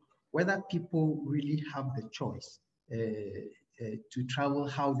on whether people really have the choice to travel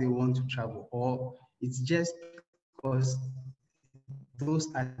how they want to travel, or it's just because those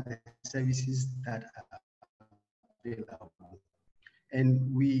are the services that are available.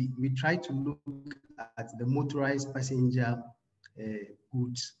 And we try to look at the motorized passenger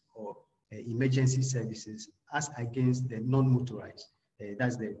goods or emergency services as against the non-motorized,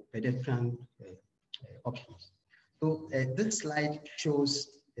 that's the pedestrian options. So this slide shows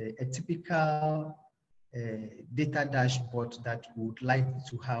a typical data dashboard that we would like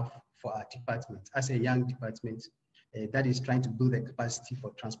to have for our department as a young department that is trying to build the capacity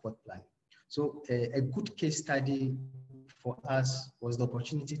for transport planning. So a good case study for us was the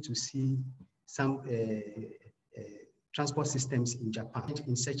opportunity to see some transport systems in Japan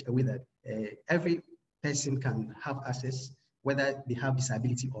in such a way that every person can have access, whether they have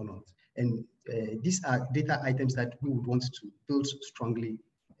disability or not. And these are data items that we would want to build strongly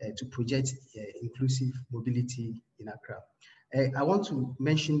to project inclusive mobility in Accra. I want to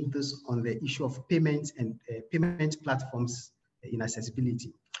mention this on the issue of payments and payment platforms in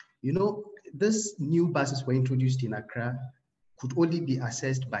accessibility. You know, these new buses were introduced in Accra could only be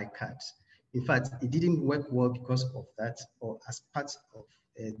accessed by cards. In fact, it didn't work well because of that, or as part of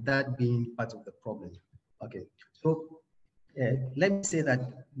that being part of the problem. Okay, so let me say that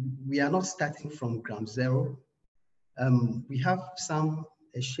we are not starting from ground zero. We have some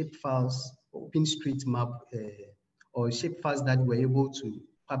shape files, OpenStreetMap, or shape files that we're able to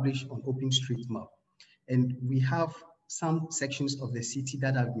publish on OpenStreetMap. And we have some sections of the city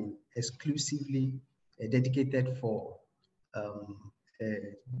that have been exclusively dedicated for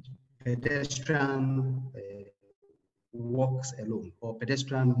pedestrian walks alone or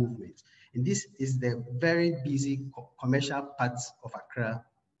pedestrian movements. And this is the very busy commercial parts of Accra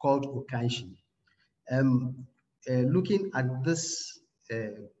called Okanshi. Looking at this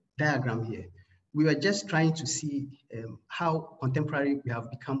diagram here, we were just trying to see how contemporary we have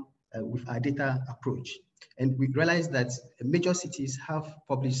become with our data approach. And we realized that major cities have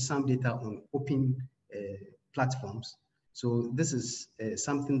published some data on open platforms. So this is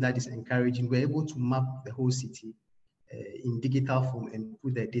something that is encouraging. We're able to map the whole city in digital form and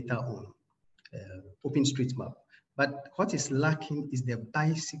put the data on OpenStreetMap. But what is lacking is the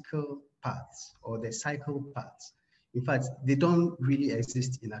bicycle paths or the cycle paths. In fact, they don't really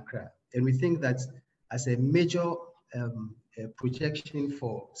exist in Accra. And we think that as a major projection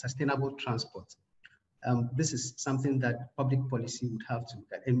for sustainable transport, this is something that public policy would have to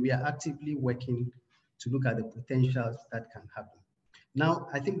look at. And we are actively working to look at the potentials that can happen. Now,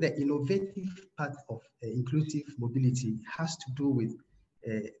 I think the innovative part of inclusive mobility has to do with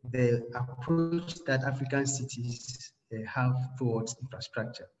the approach that African cities have towards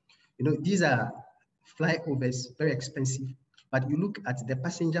infrastructure. You know, these are flyovers, very expensive, but you look at the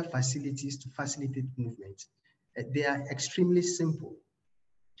passenger facilities to facilitate movement, they are extremely simple.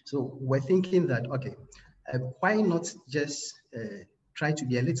 So we're thinking that, okay, why not just try to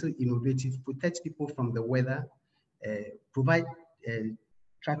be a little innovative, protect people from the weather, provide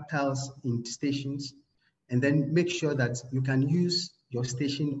tractors in stations, and then make sure that you can use your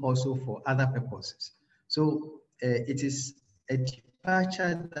station also for other purposes. So it is a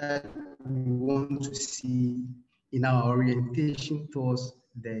departure that we want to see in our orientation towards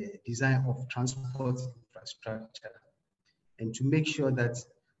the design of transport infrastructure, and to make sure that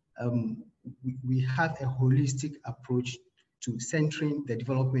we have a holistic approach to centering the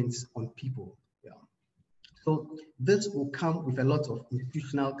developments on people. Yeah. So this will come with a lot of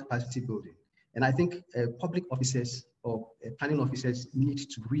institutional capacity building. And I think public officers or planning officers need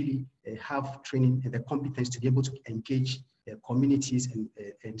to really have training and the competence to be able to engage communities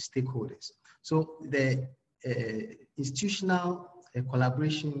and stakeholders. So the institutional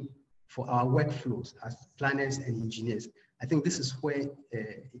collaboration for our workflows as planners and engineers, I think this is where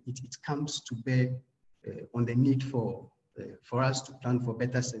it comes to bear on the need for us to plan for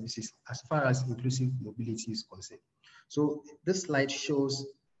better services as far as inclusive mobility is concerned. So this slide shows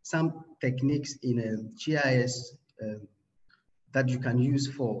some techniques in GIS that you can use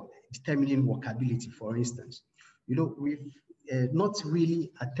for determining walkability, for instance. You know, we've not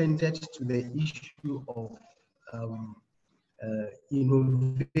really attended to the issue of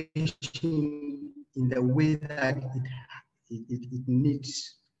innovation in the way that it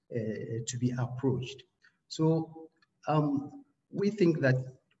needs to be approached. So we think that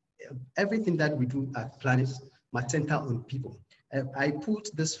everything that we do at Planners must center on people. I pulled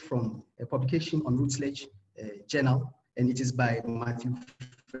this from a publication on Routledge Journal, and it is by Matthew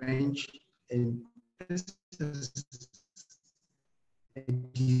French, and this is a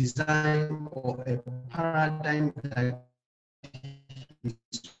design or a paradigm that is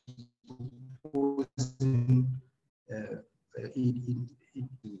proposing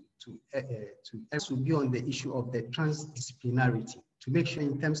to be on the issue of the transdisciplinarity, to make sure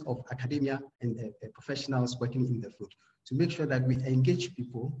in terms of academia and professionals working in the field, to make sure that we engage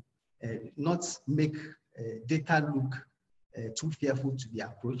people, not make data look too fearful to be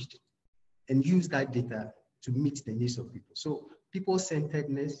approached, and use that data to meet the needs of people. So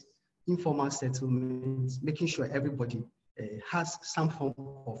people-centeredness, informal settlements, making sure everybody has some form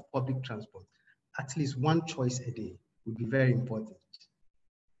of public transport, at least one choice a day, would be very important.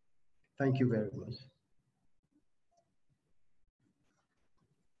 Thank you very much.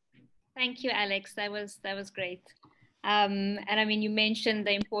 Thank you, Alex. That was great. And I mean, you mentioned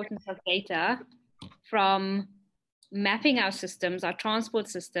the importance of data from mapping our systems, our transport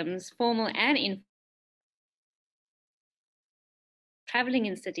systems, formal and informal, traveling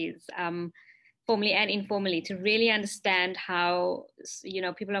in cities, formally and informally, to really understand how, you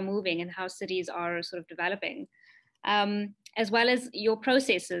know, people are moving and how cities are sort of developing, as well as your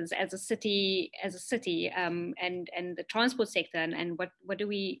processes as a city, and the transport sector, and what do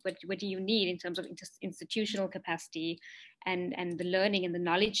you need in terms of institutional capacity and the learning and the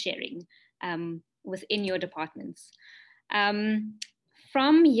knowledge sharing within your departments.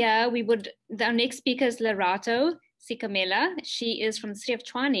 From here, our next speaker is Lerato Sikamela. She is from the city of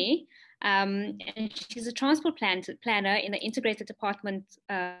Tshwane, and she's a transport planner in the integrated department.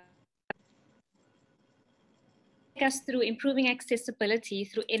 Take us through improving accessibility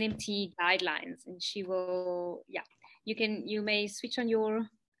through NMT guidelines, and she will, yeah, you may switch on your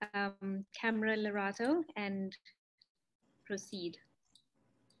camera, Lerato, and proceed.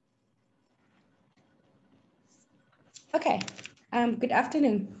 Okay, good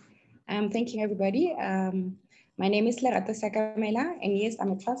afternoon. Thank you, everybody. My name is Lerato Sikamela, and yes,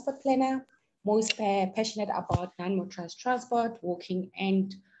 I'm a transport planner, most passionate about non-motorized transport, walking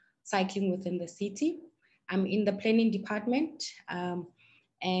and cycling within the city. I'm in the planning department,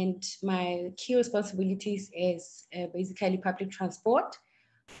 and my key responsibilities is basically public transport.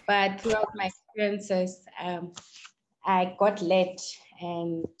 But throughout my experiences, I got led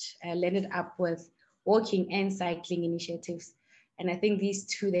and landed up with walking and cycling initiatives. And I think these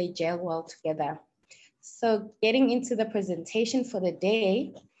two, they gel well together. So getting into the presentation for the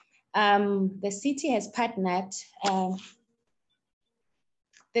day, the city has partnered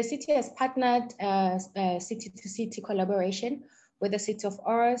city-to-city collaboration with the city of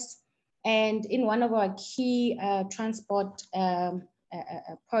Oros. And in one of our key transport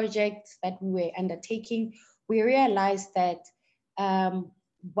projects that we were undertaking, we realized that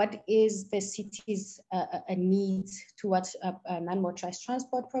what is the city's needs towards non-motorized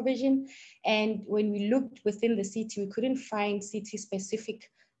transport provision. And when we looked within the city, we couldn't find city-specific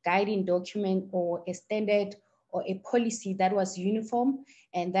guiding document or a standard or a policy that was uniform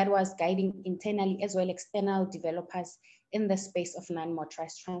and that was guiding internally as well external developers in the space of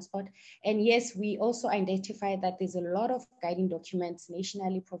non-motorized transport. And yes, we also identified that there's a lot of guiding documents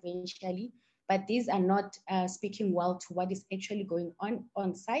nationally, provincially, but these are not speaking well to what is actually going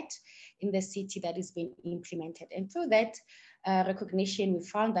on site in the city that is being implemented. And through that recognition, we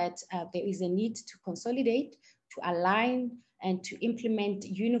found that there is a need to consolidate, to align, and to implement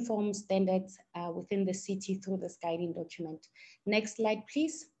uniform standards within the city through this guiding document. Next slide,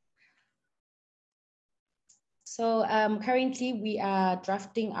 please. So currently we are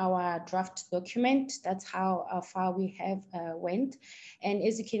drafting our draft document. That's how far we have went. And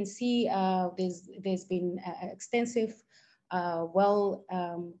as you can see, there's been extensive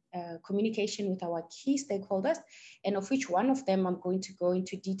communication with our key stakeholders, and of which one of them I'm going to go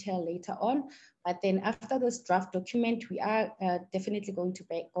into detail later on. But then after this draft document, we are definitely going to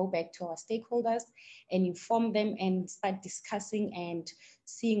go back to our stakeholders and inform them and start discussing and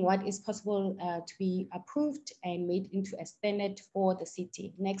seeing what is possible to be approved and made into a standard for the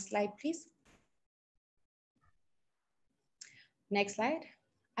city. Next slide, please. Next slide.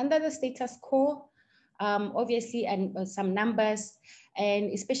 Under the status quo, obviously, and some numbers,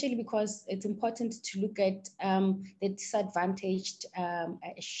 and especially because it's important to look at the disadvantaged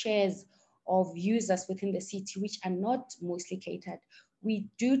shares of users within the city, which are not mostly catered. We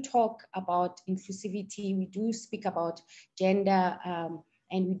do talk about inclusivity, we do speak about gender,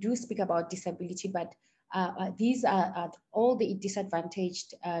 and we do speak about disability, but these are all the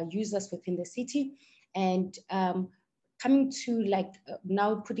disadvantaged users within the city. And coming to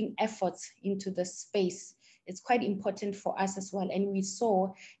now putting efforts into the space, it's quite important for us as well. And we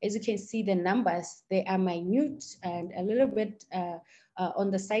saw, as you can see, the numbers, they are minute and a little bit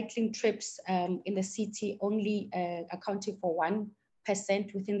on the cycling trips in the city, only accounting for 1%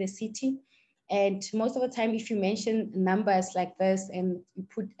 within the city. And most of the time, if you mention numbers like this and you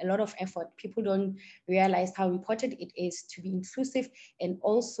put a lot of effort, people don't realize how important it is to be inclusive and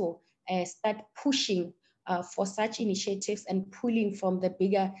also start pushing for such initiatives and pulling from the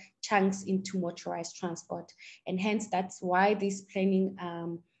bigger chunks into motorized transport. And hence, that's why this planning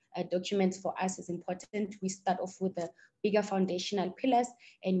documents for us is important. We start off with the bigger foundational pillars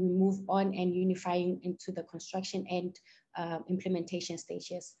and we move on and unifying into the construction and implementation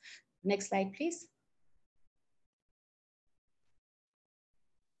stages. Next slide, please.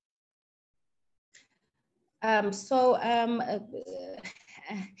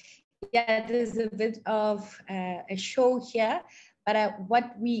 Yeah, there's a bit of a show here, but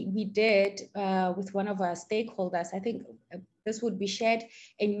what we did with one of our stakeholders, I think this would be shared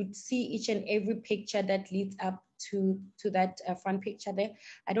and you'd see each and every picture that leads up to that front picture there.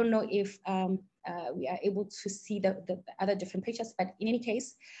 I don't know if we are able to see the other different pictures, but in any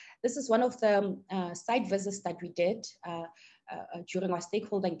case, this is one of the site visits that we did during our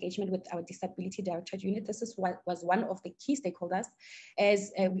stakeholder engagement with our Disability Directorate Unit. This is what was one of the key stakeholders,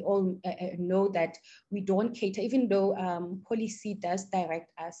 as we all know that we don't cater, even though policy does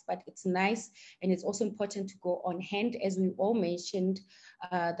direct us, but it's nice and it's also important to go on hand, as we all mentioned,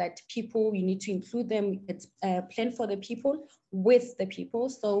 that people, we need to include them. It's planned for the people, with the people.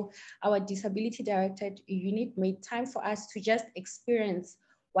 So our Disability Directorate Unit made time for us to just experience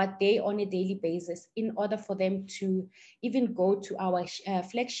what they on a daily basis in order for them to even go to our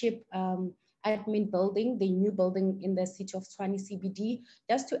flagship admin building, the new building in the city of Tshwane CBD,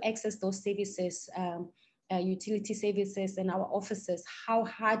 just to access those services, utility services and our offices, how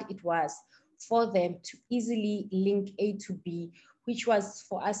hard it was for them to easily link A to B, which was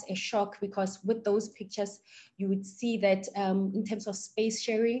for us a shock, because with those pictures, you would see that in terms of space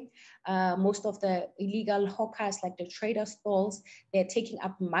sharing, most of the illegal hawkers, like the trader stalls, they're taking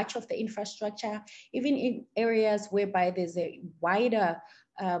up much of the infrastructure, even in areas whereby there's a wider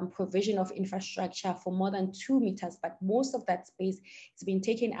provision of infrastructure for more than 2 meters, but most of that space has been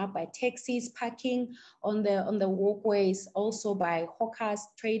taken up by taxis parking on the walkways, also by hawkers,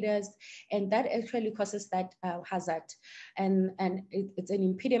 traders, and that actually causes that hazard. And it's an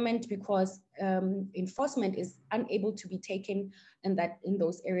impediment because enforcement is unable to be taken in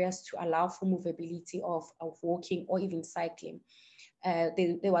those areas to allow for movability of walking or even cycling.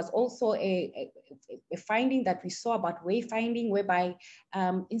 There was also a finding that we saw about wayfinding, whereby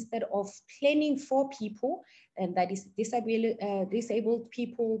instead of planning for people, and that is disabled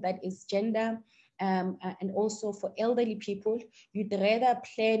people, that is gender, and also for elderly people, you'd rather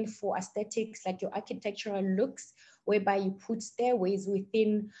plan for aesthetics like your architectural looks whereby you put stairways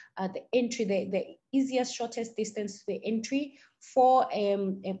within the entry, the easiest, shortest distance to the entry for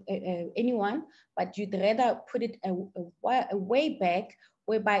anyone, but you'd rather put it a way back,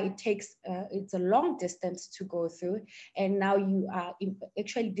 whereby it takes, it's a long distance to go through. And now you are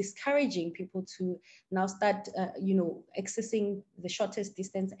actually discouraging people to now start, accessing the shortest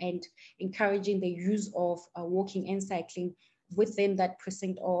distance and encouraging the use of walking and cycling within that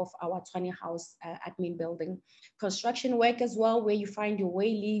precinct of our Tshwane House admin building. Construction work as well, where you find your way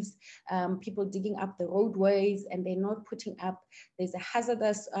leaves, people digging up the roadways and they're not putting up, there's a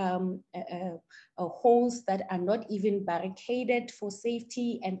hazardous holes that are not even barricaded for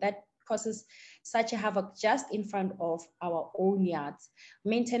safety, and that causes such a havoc just in front of our own yards.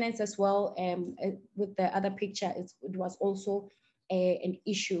 Maintenance as well, with the other picture, it was also an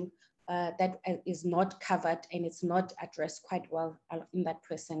issue that is not covered and it's not addressed quite well in that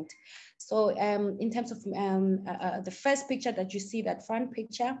precinct. So in terms of the first picture that you see, that front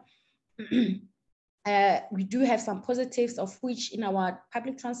picture, we do have some positives, of which in our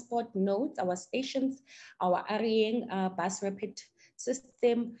public transport nodes, our stations, our REing bus rapid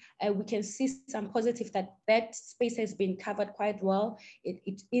system, we can see some positive that space has been covered quite well.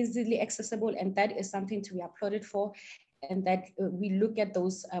 It's easily accessible, and that is something to be applauded for, and that we look at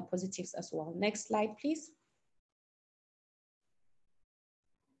those positives as well. Next slide, please.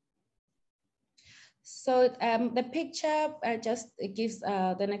 So the picture just gives,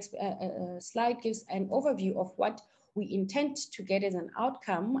 the next slide gives an overview of what we intend to get as an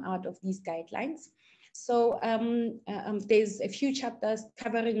outcome out of these guidelines. So there's a few chapters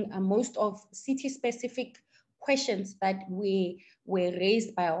covering most of city-specific questions that were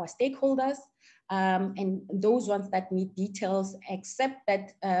raised by our stakeholders, and those ones that need details, except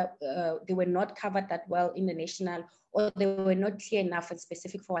that they were not covered that well in the national, or they were not clear enough and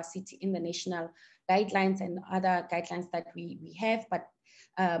specific for our city in the national guidelines and other guidelines that we have, but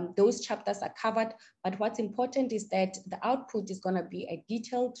those chapters are covered. But what's important is that the output is going to be a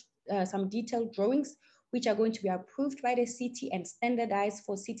detailed, some detailed drawings, which are going to be approved by the city and standardized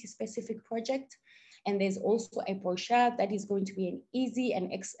for city-specific projects. And there's also a brochure that is going to be an easy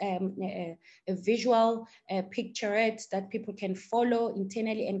and a visual picturette that people can follow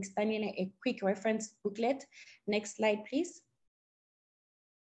internally and externally, a quick reference booklet. Next slide, please.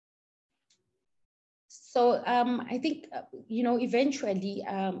 So I think, eventually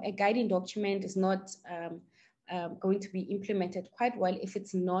a guiding document is not going to be implemented quite well if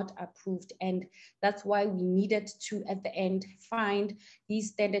it's not approved. And that's why we needed to, at the end, find these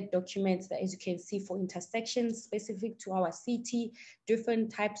standard documents that, as you can see, for intersections specific to our city, different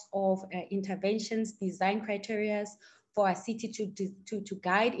types of interventions, design criteria for our city to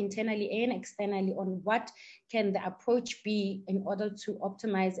guide internally and externally on what can the approach be in order to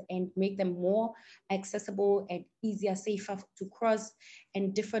optimize and make them more accessible and easier, safer to cross,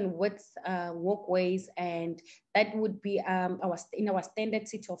 and different widths, walkways. And that would be in our standard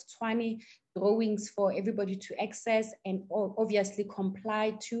city of Tshwane, drawings for everybody to access and obviously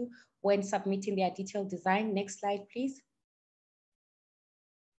comply to when submitting their detailed design. Next slide, please.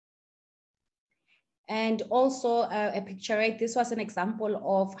 And also a picture, right? This was an example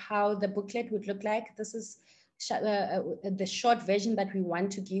of how the booklet would look like. This is the short version that we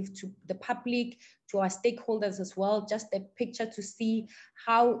want to give to the public, to our stakeholders as well, just a picture to see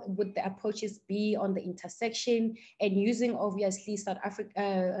how would the approaches be on the intersection, and using obviously South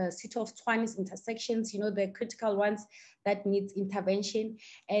Africa, City of Tshwane's intersections, the critical ones that needs intervention.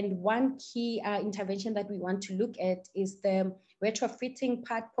 And one key intervention that we want to look at is the retrofitting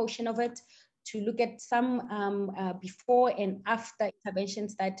portion of it, to look at some before and after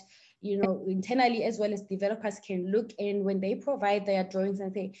interventions that, internally as well as developers can look in when they provide their drawings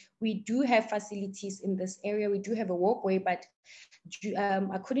and say, we do have facilities in this area, we do have a walkway, but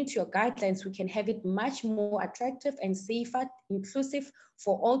according to your guidelines, we can have it much more attractive and safer, inclusive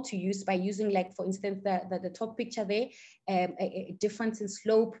for all to use by using, like, for instance, the top picture there, a difference in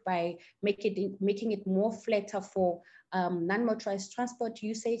slope by making it more flatter for non-motorized transport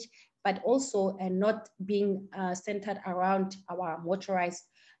usage, but also not being centered around our motorized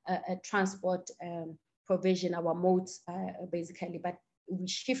transport provision, our modes basically, but we're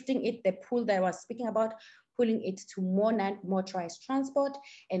shifting it, the pool that I was speaking about, pulling it to more non-motorized transport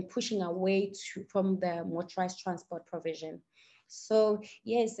and pushing away from the motorized transport provision. So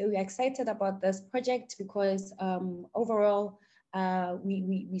yes, we're excited about this project because overall,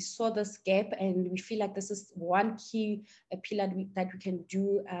 we saw this gap, and we feel like this is one key pillar that we can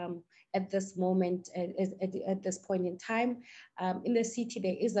do at this moment, at this point in time. In the city,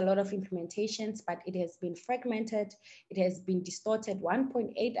 there is a lot of implementations, but it has been fragmented. It has been distorted,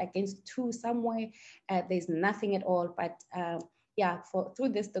 1.8 against 2 somewhere. There's nothing at all, but yeah, through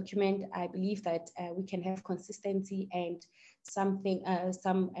this document, I believe that we can have consistency and something,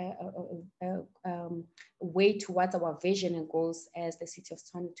 way towards our vision and goals as the city of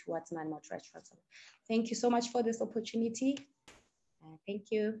Tshwane towards non-motorized transport. Thank you so much for this opportunity.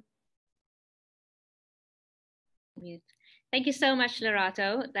 Thank you. Thank you so much,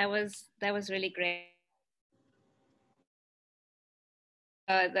 Lerato. That was really great.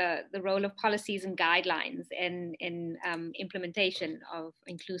 The role of policies and guidelines in implementation of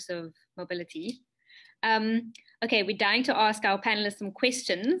inclusive mobility. Okay, we're dying to ask our panelists some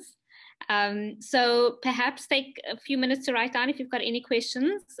questions. So perhaps take a few minutes to write down if you've got any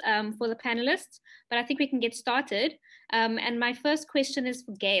questions for the panelists, but I think we can get started. And my first question is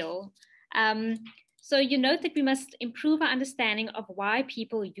for Gail. So you note that we must improve our understanding of why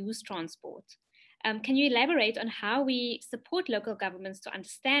people use transport. Can you elaborate on how we support local governments to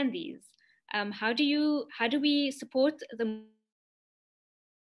understand these? How do we support the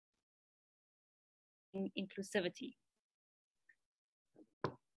inclusivity?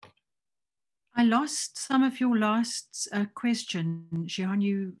 I lost some of your last question, Jihan.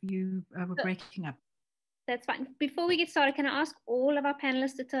 You were breaking up. That's fine. Before we get started, can I ask all of our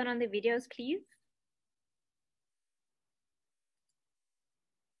panelists to turn on their videos, please?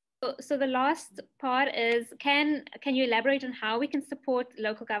 So the last part is, can you elaborate on how we can support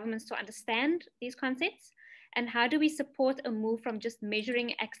local governments to understand these concepts? And how do we support a move from just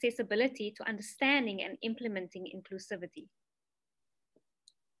measuring accessibility to understanding and implementing inclusivity?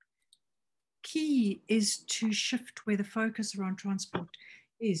 Key is to shift where the focus around transport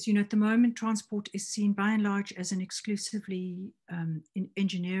is. You know, at the moment, transport is seen by and large as an exclusively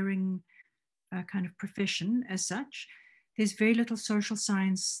engineering kind of profession as such. There's very little social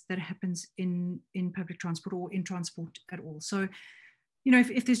science that happens in public transport or in transport at all. So, you know,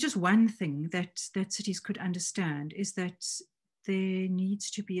 if there's just one thing that cities could understand, is that there needs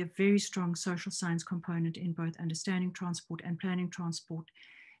to be a very strong social science component in both understanding transport and planning transport,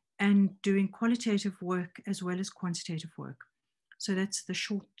 and doing qualitative work as well as quantitative work. So that's the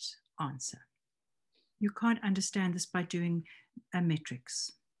short answer. You can't understand this by doing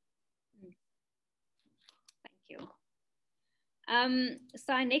metrics. Thank you.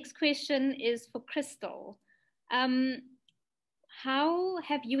 So our next question is for Crystal. How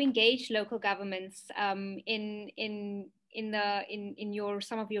have you engaged local governments in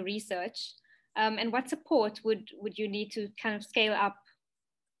some of your research, and what support would you need to kind of scale up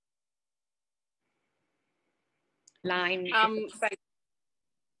line?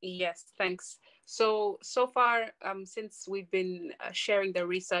 Yes, thanks. So far, since we've been sharing the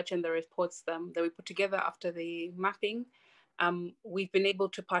research and the reports that we put together after the mapping, we've been able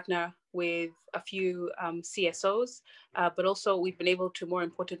to partner with a few CSOs, but also we've been able to, more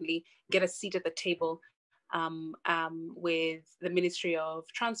importantly, get a seat at the table with the Ministry of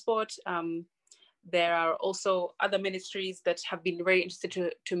Transport. There are also other ministries that have been very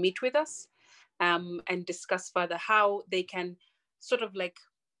interested to meet with us and discuss further how they can sort of like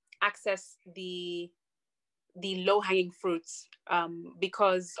access the low-hanging fruits,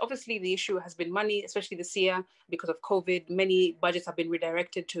 because obviously the issue has been money, especially this year because of COVID. Many budgets have been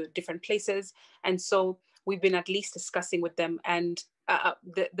redirected to different places, and so we've been at least discussing with them and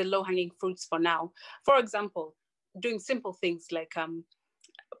the low-hanging fruits for now. For example, doing simple things like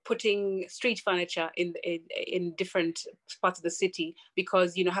putting street furniture in different parts of the city,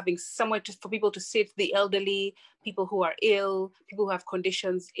 because, you know, having somewhere for people to sit, the elderly, people who are ill, people who have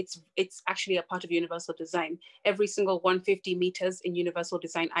conditions, it's actually a part of universal design. Every single 150 meters in universal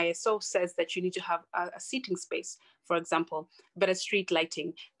design ISO says that you need to have a seating space, for example, better street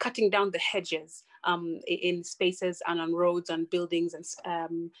lighting, cutting down the hedges in spaces and on roads, on buildings and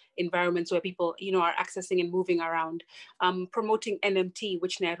environments where people, you know, are accessing and moving around, promoting NMT,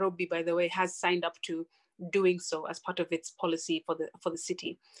 which Nairobi, by the way, has signed up to doing so as part of its policy for the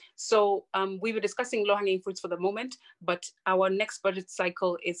city. So we were discussing low-hanging fruits for the moment, but our next budget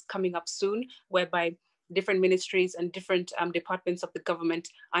cycle is coming up soon, whereby different ministries and different departments of the government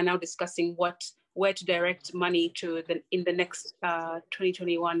are now discussing where to direct money to in the next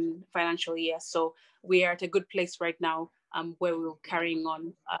 2021 financial year. So we are at a good place right now where we're carrying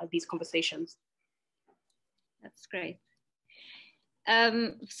on these conversations. That's great.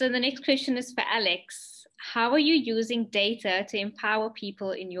 So the next question is for Alex. How are you using data to empower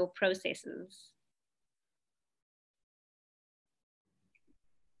people in your processes?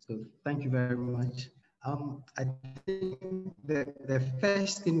 So thank you very much. I think the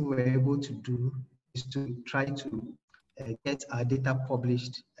first thing we're able to do is to try to get our data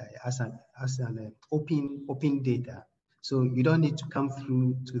published as an open data. So you don't need to come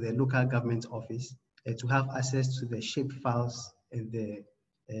through to the local government office to have access to the shape files and the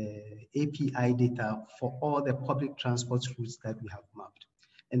API data for all the public transport routes that we have mapped.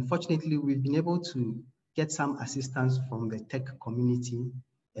 And fortunately, we've been able to get some assistance from the tech community,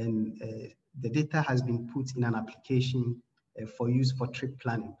 and the data has been put in an application for use for trip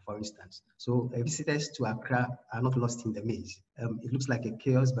planning, for instance. So visitors to Accra are not lost in the maze. It looks like a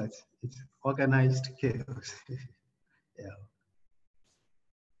chaos, but it's organized chaos. Yeah.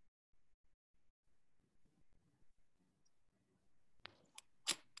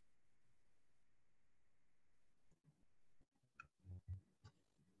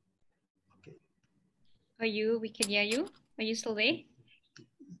 We can hear you. Are you still there?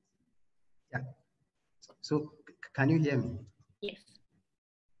 Yeah. So can you hear me? Yes.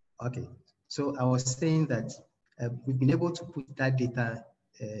 Okay. So I was saying that we've been able to put that data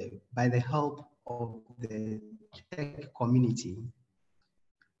by the help of the tech community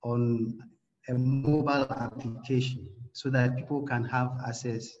on a mobile application so that people can have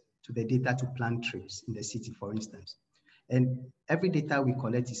access to the data to plan trips in the city, for instance. And every data we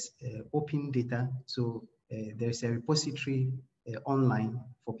collect is open data. So there's a repository online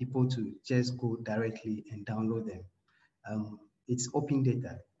for people to just go directly and download them. It's open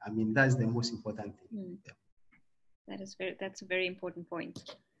data. I mean, that's the most important thing. Yeah. That's a very important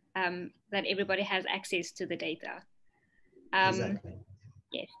point, that everybody has access to the data. Exactly.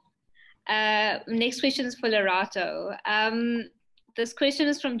 Yes. Next question is for Lerato. This question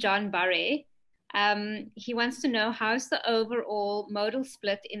is from John Barre. He wants to know, how's the overall modal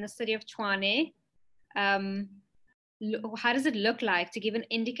split in the city of Tshwane? How does it look like to give an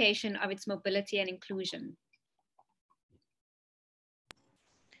indication of its mobility and inclusion?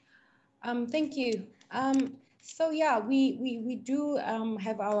 Thank you. So yeah, we do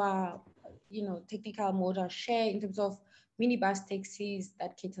have our technical modal share in terms of minibus taxis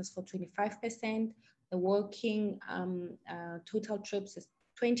that caters for 25%. The walking total trips is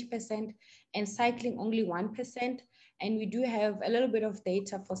 20%, and cycling only 1%. And we do have a little bit of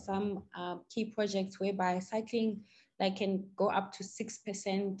data for some key projects whereby cycling can go up to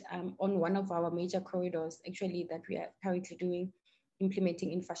 6% on one of our major corridors, actually, that we are currently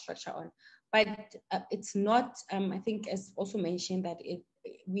implementing infrastructure on. But it's not, I think, as also mentioned, that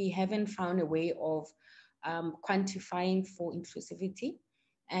we haven't found a way of quantifying for inclusivity.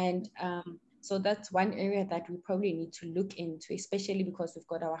 And so that's one area that we probably need to look into, especially because we've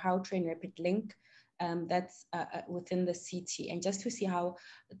got our How Train Rapid Link that's within the city, and just to see how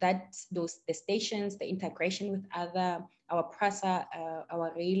the stations, the integration with our PRASA,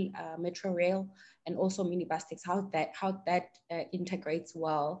 our rail, metro rail, and also minibus taxis, how that integrates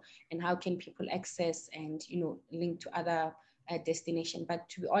well, and how can people access and link to other destinations. But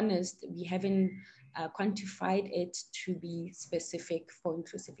to be honest, we haven't quantified it to be specific for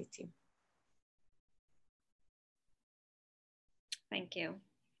inclusivity. Thank you.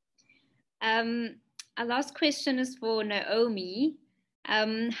 Our last question is for Naomi.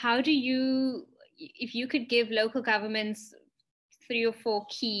 How do you, if you could give local governments 3 or 4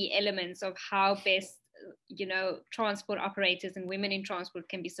 key elements of how best, transport operators and women in transport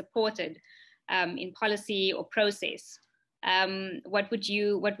can be supported in policy or process, what would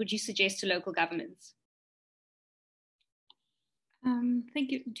you suggest to local governments?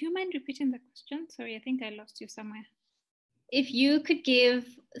 Thank you. Do you mind repeating the question? Sorry, I think I lost you somewhere. If you could give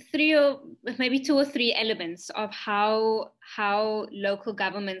 3 or maybe 2 or 3 elements of how local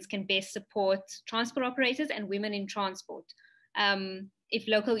governments can best support transport operators and women in transport, if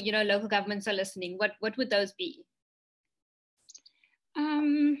local governments are listening, what would those be?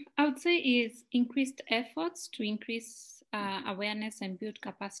 I would say is increased efforts to increase awareness and build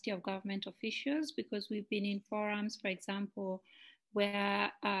capacity of government officials, because we've been in forums, for example,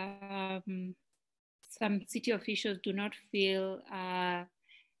 where some city officials do not feel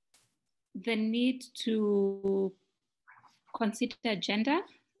the need to consider gender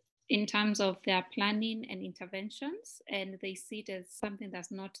in terms of their planning and interventions, and they see it as something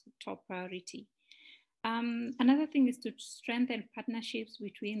that's not top priority. Another thing is to strengthen partnerships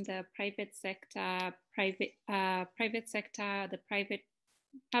between the private sector, public sector,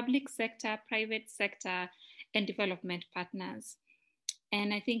 private sector, and development partners.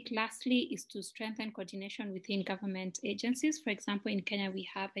 And I think lastly is to strengthen coordination within government agencies. For example, in Kenya, we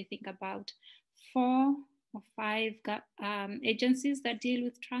have, I think, about 4 or 5 agencies that deal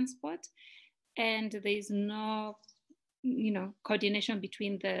with transport, and there is no, coordination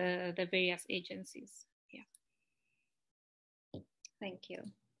between the various agencies. Thank you.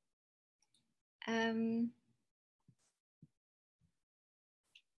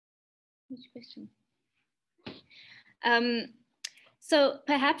 Which question? So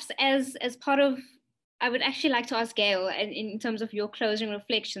perhaps as part of, I would actually like to ask Gail, in terms of your closing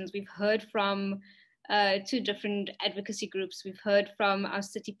reflections, we've heard from 2 different advocacy groups. We've heard from our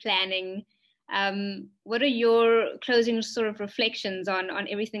city planning. What are your closing sort of reflections on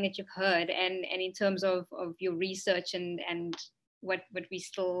everything that you've heard, and in terms of your research and what we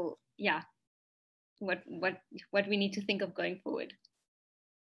still, yeah, what we need to think of going forward?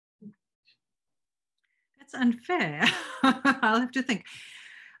 That's unfair. I'll have to think.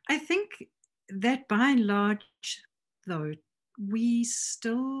 I think that by and large, though, we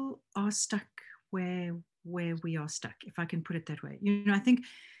still are stuck where we are stuck, if I can put it that way. You know, I think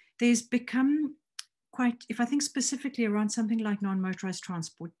there's become quite, if I think specifically around something like non-motorized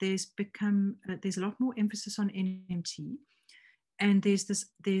transport, there's become, there's a lot more emphasis on NMT. And there's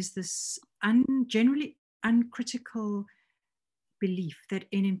this generally uncritical belief that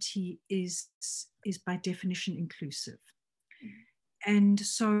NMT is by definition inclusive. And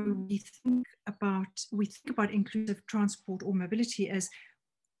so we think about inclusive transport or mobility as,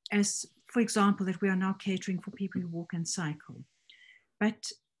 for example, that we are now catering for people who walk and cycle.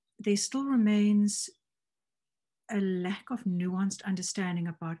 But there still remains a lack of nuanced understanding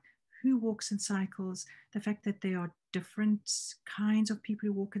about who walks and cycles, the fact that there are different kinds of people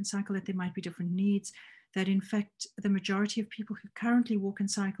who walk and cycle, that there might be different needs, that in fact, the majority of people who currently walk and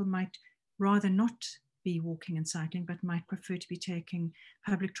cycle might rather not be walking and cycling, but might prefer to be taking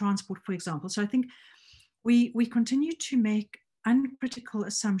public transport, for example. So I think we continue to make uncritical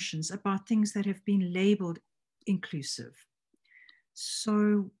assumptions about things that have been labeled inclusive.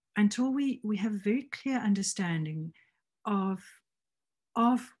 So until we have a very clear understanding of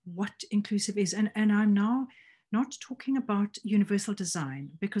what inclusive is, and I'm now not talking about universal design,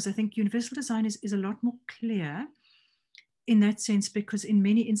 because I think universal design is a lot more clear in that sense, because in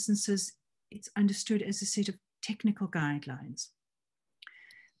many instances, it's understood as a set of technical guidelines.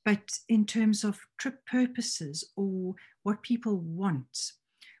 But in terms of trip purposes or what people want,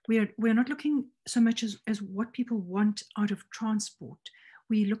 we're not looking so much as what people want out of transport.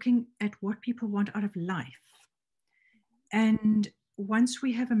 We're looking at what people want out of life. And once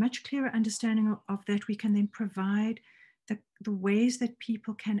we have a much clearer understanding of that, we can then provide the ways that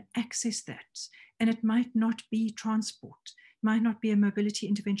people can access that. And it might not be transport, it might not be a mobility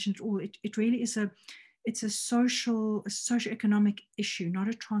intervention at all. It really is it's a socioeconomic issue, not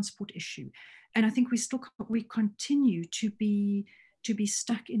a transport issue. And I think we continue to be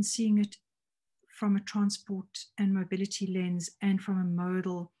stuck in seeing it from a transport and mobility lens and from a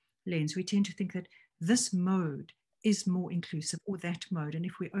modal lens. We tend to think that this mode is more inclusive, or that mode, and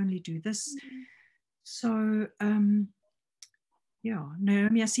if we only do this. So yeah,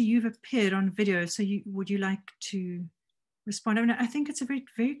 Naomi, I see you've appeared on video, so would you like to respond? I mean, I think it's a very,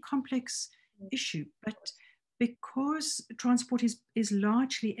 very complex issue, but because transport is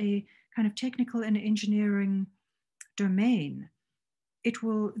largely a kind of technical and engineering domain,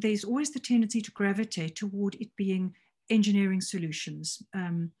 there's always the tendency to gravitate toward it being engineering solutions,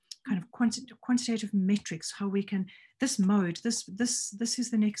 kind of quantitative metrics, how we can, this mode, this is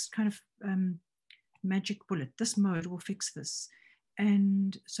the next kind of magic bullet, this mode will fix this.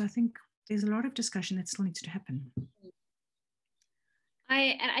 And so I think there's a lot of discussion that still needs to happen.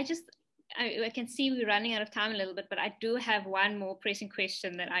 I can see we're running out of time a little bit, but I do have one more pressing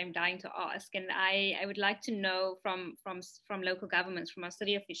question that I'm dying to ask. And I would like to know from local governments, from our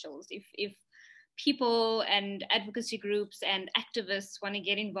city officials, if people and advocacy groups and activists want to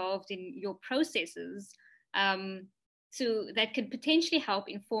get involved in your processes, that could potentially help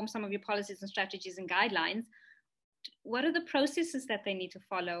inform some of your policies and strategies and guidelines. What are the processes that they need to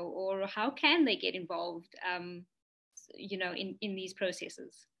follow, or how can they get involved, in these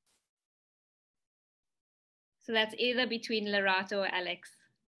processes? So that's either between Lerato or Alex.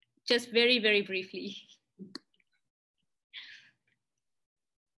 Just very, very briefly.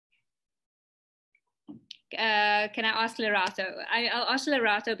 Can I ask Lerato? I'll ask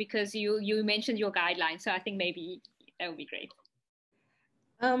Lerato because you mentioned your guidelines, so I think maybe that would be great.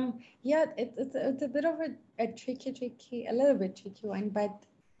 Yeah, it's a bit of a little bit tricky one, but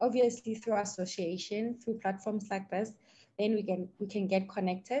obviously through association, through platforms like this, then we can get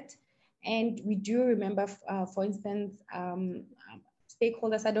connected. And we do remember, for instance,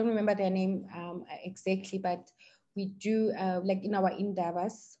 stakeholders, I don't remember their name exactly, but we do, like in our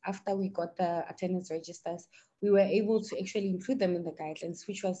indabas, after we got the attendance registers, we were able to actually include them in the guidelines,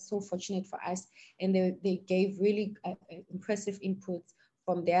 which was so fortunate for us. And they gave really impressive inputs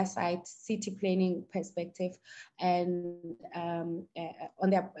from their side, city planning perspective, and on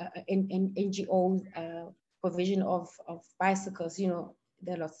their in NGOs provision of bicycles, you know,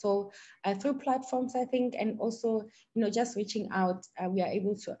 there are so through platforms, I think, and also, you know, just reaching out, we are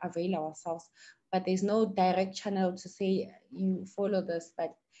able to avail ourselves, but there's no direct channel to say you follow this,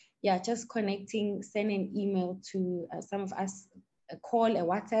 but yeah, just connecting, send an email to some of us, a call, a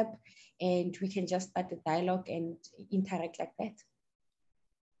WhatsApp, and we can just start the dialogue and interact like that.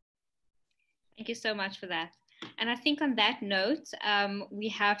 Thank you so much for that. And I think on that note, we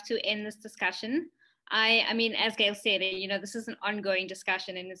have to end this discussion. I mean, as Gail said, you know, this is an ongoing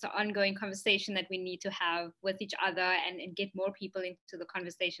discussion, and it's an ongoing conversation that we need to have with each other and get more people into the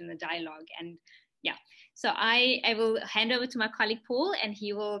conversation, the dialogue. And yeah, so I will hand over to my colleague Paul, and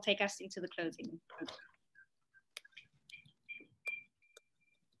he will take us into the closing.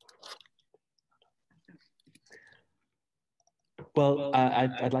 Well,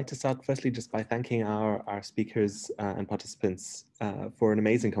 I'd like to start firstly just by thanking our speakers and participants for an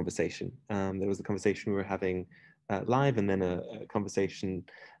amazing conversation. There was a conversation we were having live, and then a conversation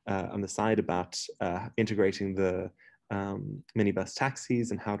on the side about integrating the minibus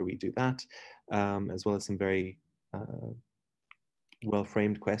taxis and how do we do that, as well as some very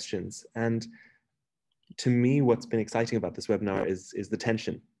well-framed questions. And to me, what's been exciting about this webinar is the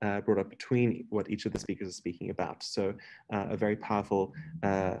tension brought up between what each of the speakers are speaking about. So a very powerful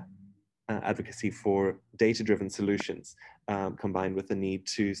advocacy for data-driven solutions combined with the need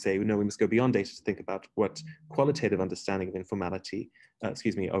to say, no, we must go beyond data to think about what qualitative understanding of informality,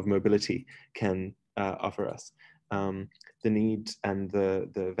 of mobility can offer us. The need and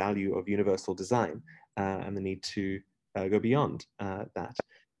the value of universal design and the need to go beyond that.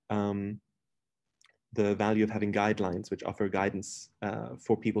 The value of having guidelines which offer guidance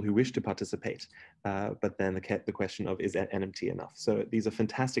for people who wish to participate, but then the question of, is NMT enough? So these are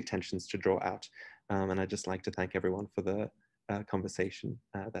fantastic tensions to draw out. And I'd just like to thank everyone for the conversation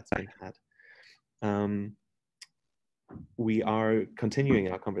that's been had. We are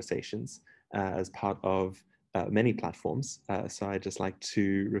continuing our conversations as part of many platforms. So I'd just like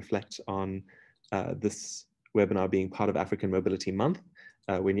to reflect on this webinar being part of African Mobility Month.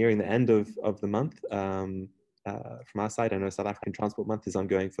 We're nearing the end of the month. From our side, I know South African Transport Month is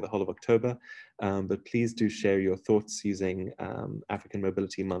ongoing for the whole of October, but please do share your thoughts using African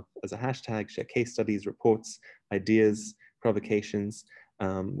Mobility Month as a hashtag, share case studies, reports, ideas, provocations.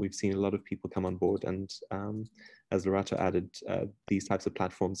 We've seen a lot of people come on board, and as Lorato added, these types of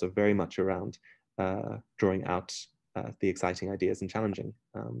platforms are very much around drawing out the exciting ideas and challenging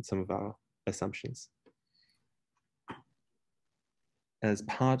some of our assumptions. As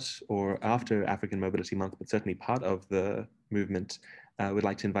part or after African Mobility Month, but certainly part of the movement, we'd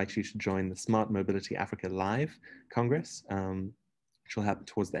like to invite you to join the Smart Mobility Africa Live Congress, which will happen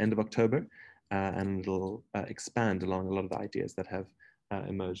towards the end of October, and it'll expand along a lot of the ideas that have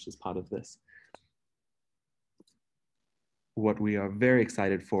emerged as part of this. What we are very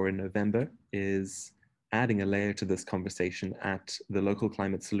excited for in November is adding a layer to this conversation at the Local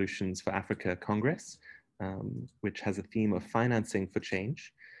Climate Solutions for Africa Congress, which has a theme of financing for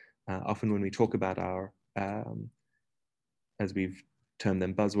change. Often when we talk about our, as we've termed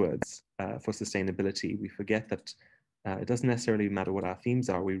them, buzzwords for sustainability, we forget that it doesn't necessarily matter what our themes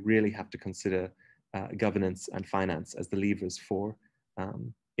are. We really have to consider governance and finance as the levers for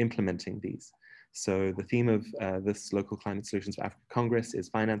implementing these. So the theme of this Local Climate Solutions for Africa Congress is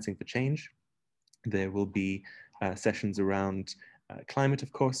financing for change. There will be sessions around climate,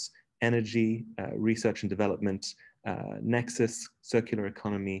 of course, energy, research and development, nexus, circular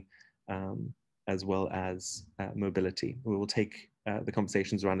economy, as well as mobility. We will take the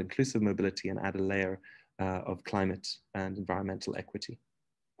conversations around inclusive mobility and add a layer of climate and environmental equity.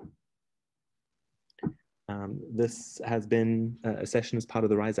 This has been a session as part of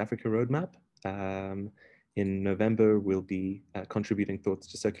the Rise Africa Roadmap. In November, we'll be contributing thoughts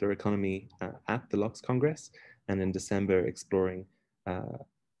to circular economy at the LOCS Congress, and in December, exploring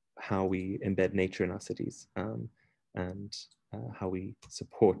how we embed nature in our cities and how we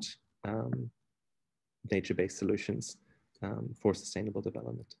support nature-based solutions for sustainable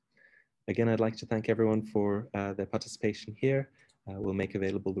development. Again, I'd like to thank everyone for their participation here. We'll make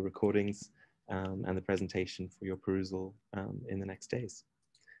available the recordings and the presentation for your perusal in the next days.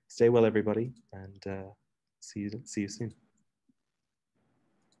 Stay well, everybody, and see you soon.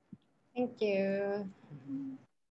 Thank you.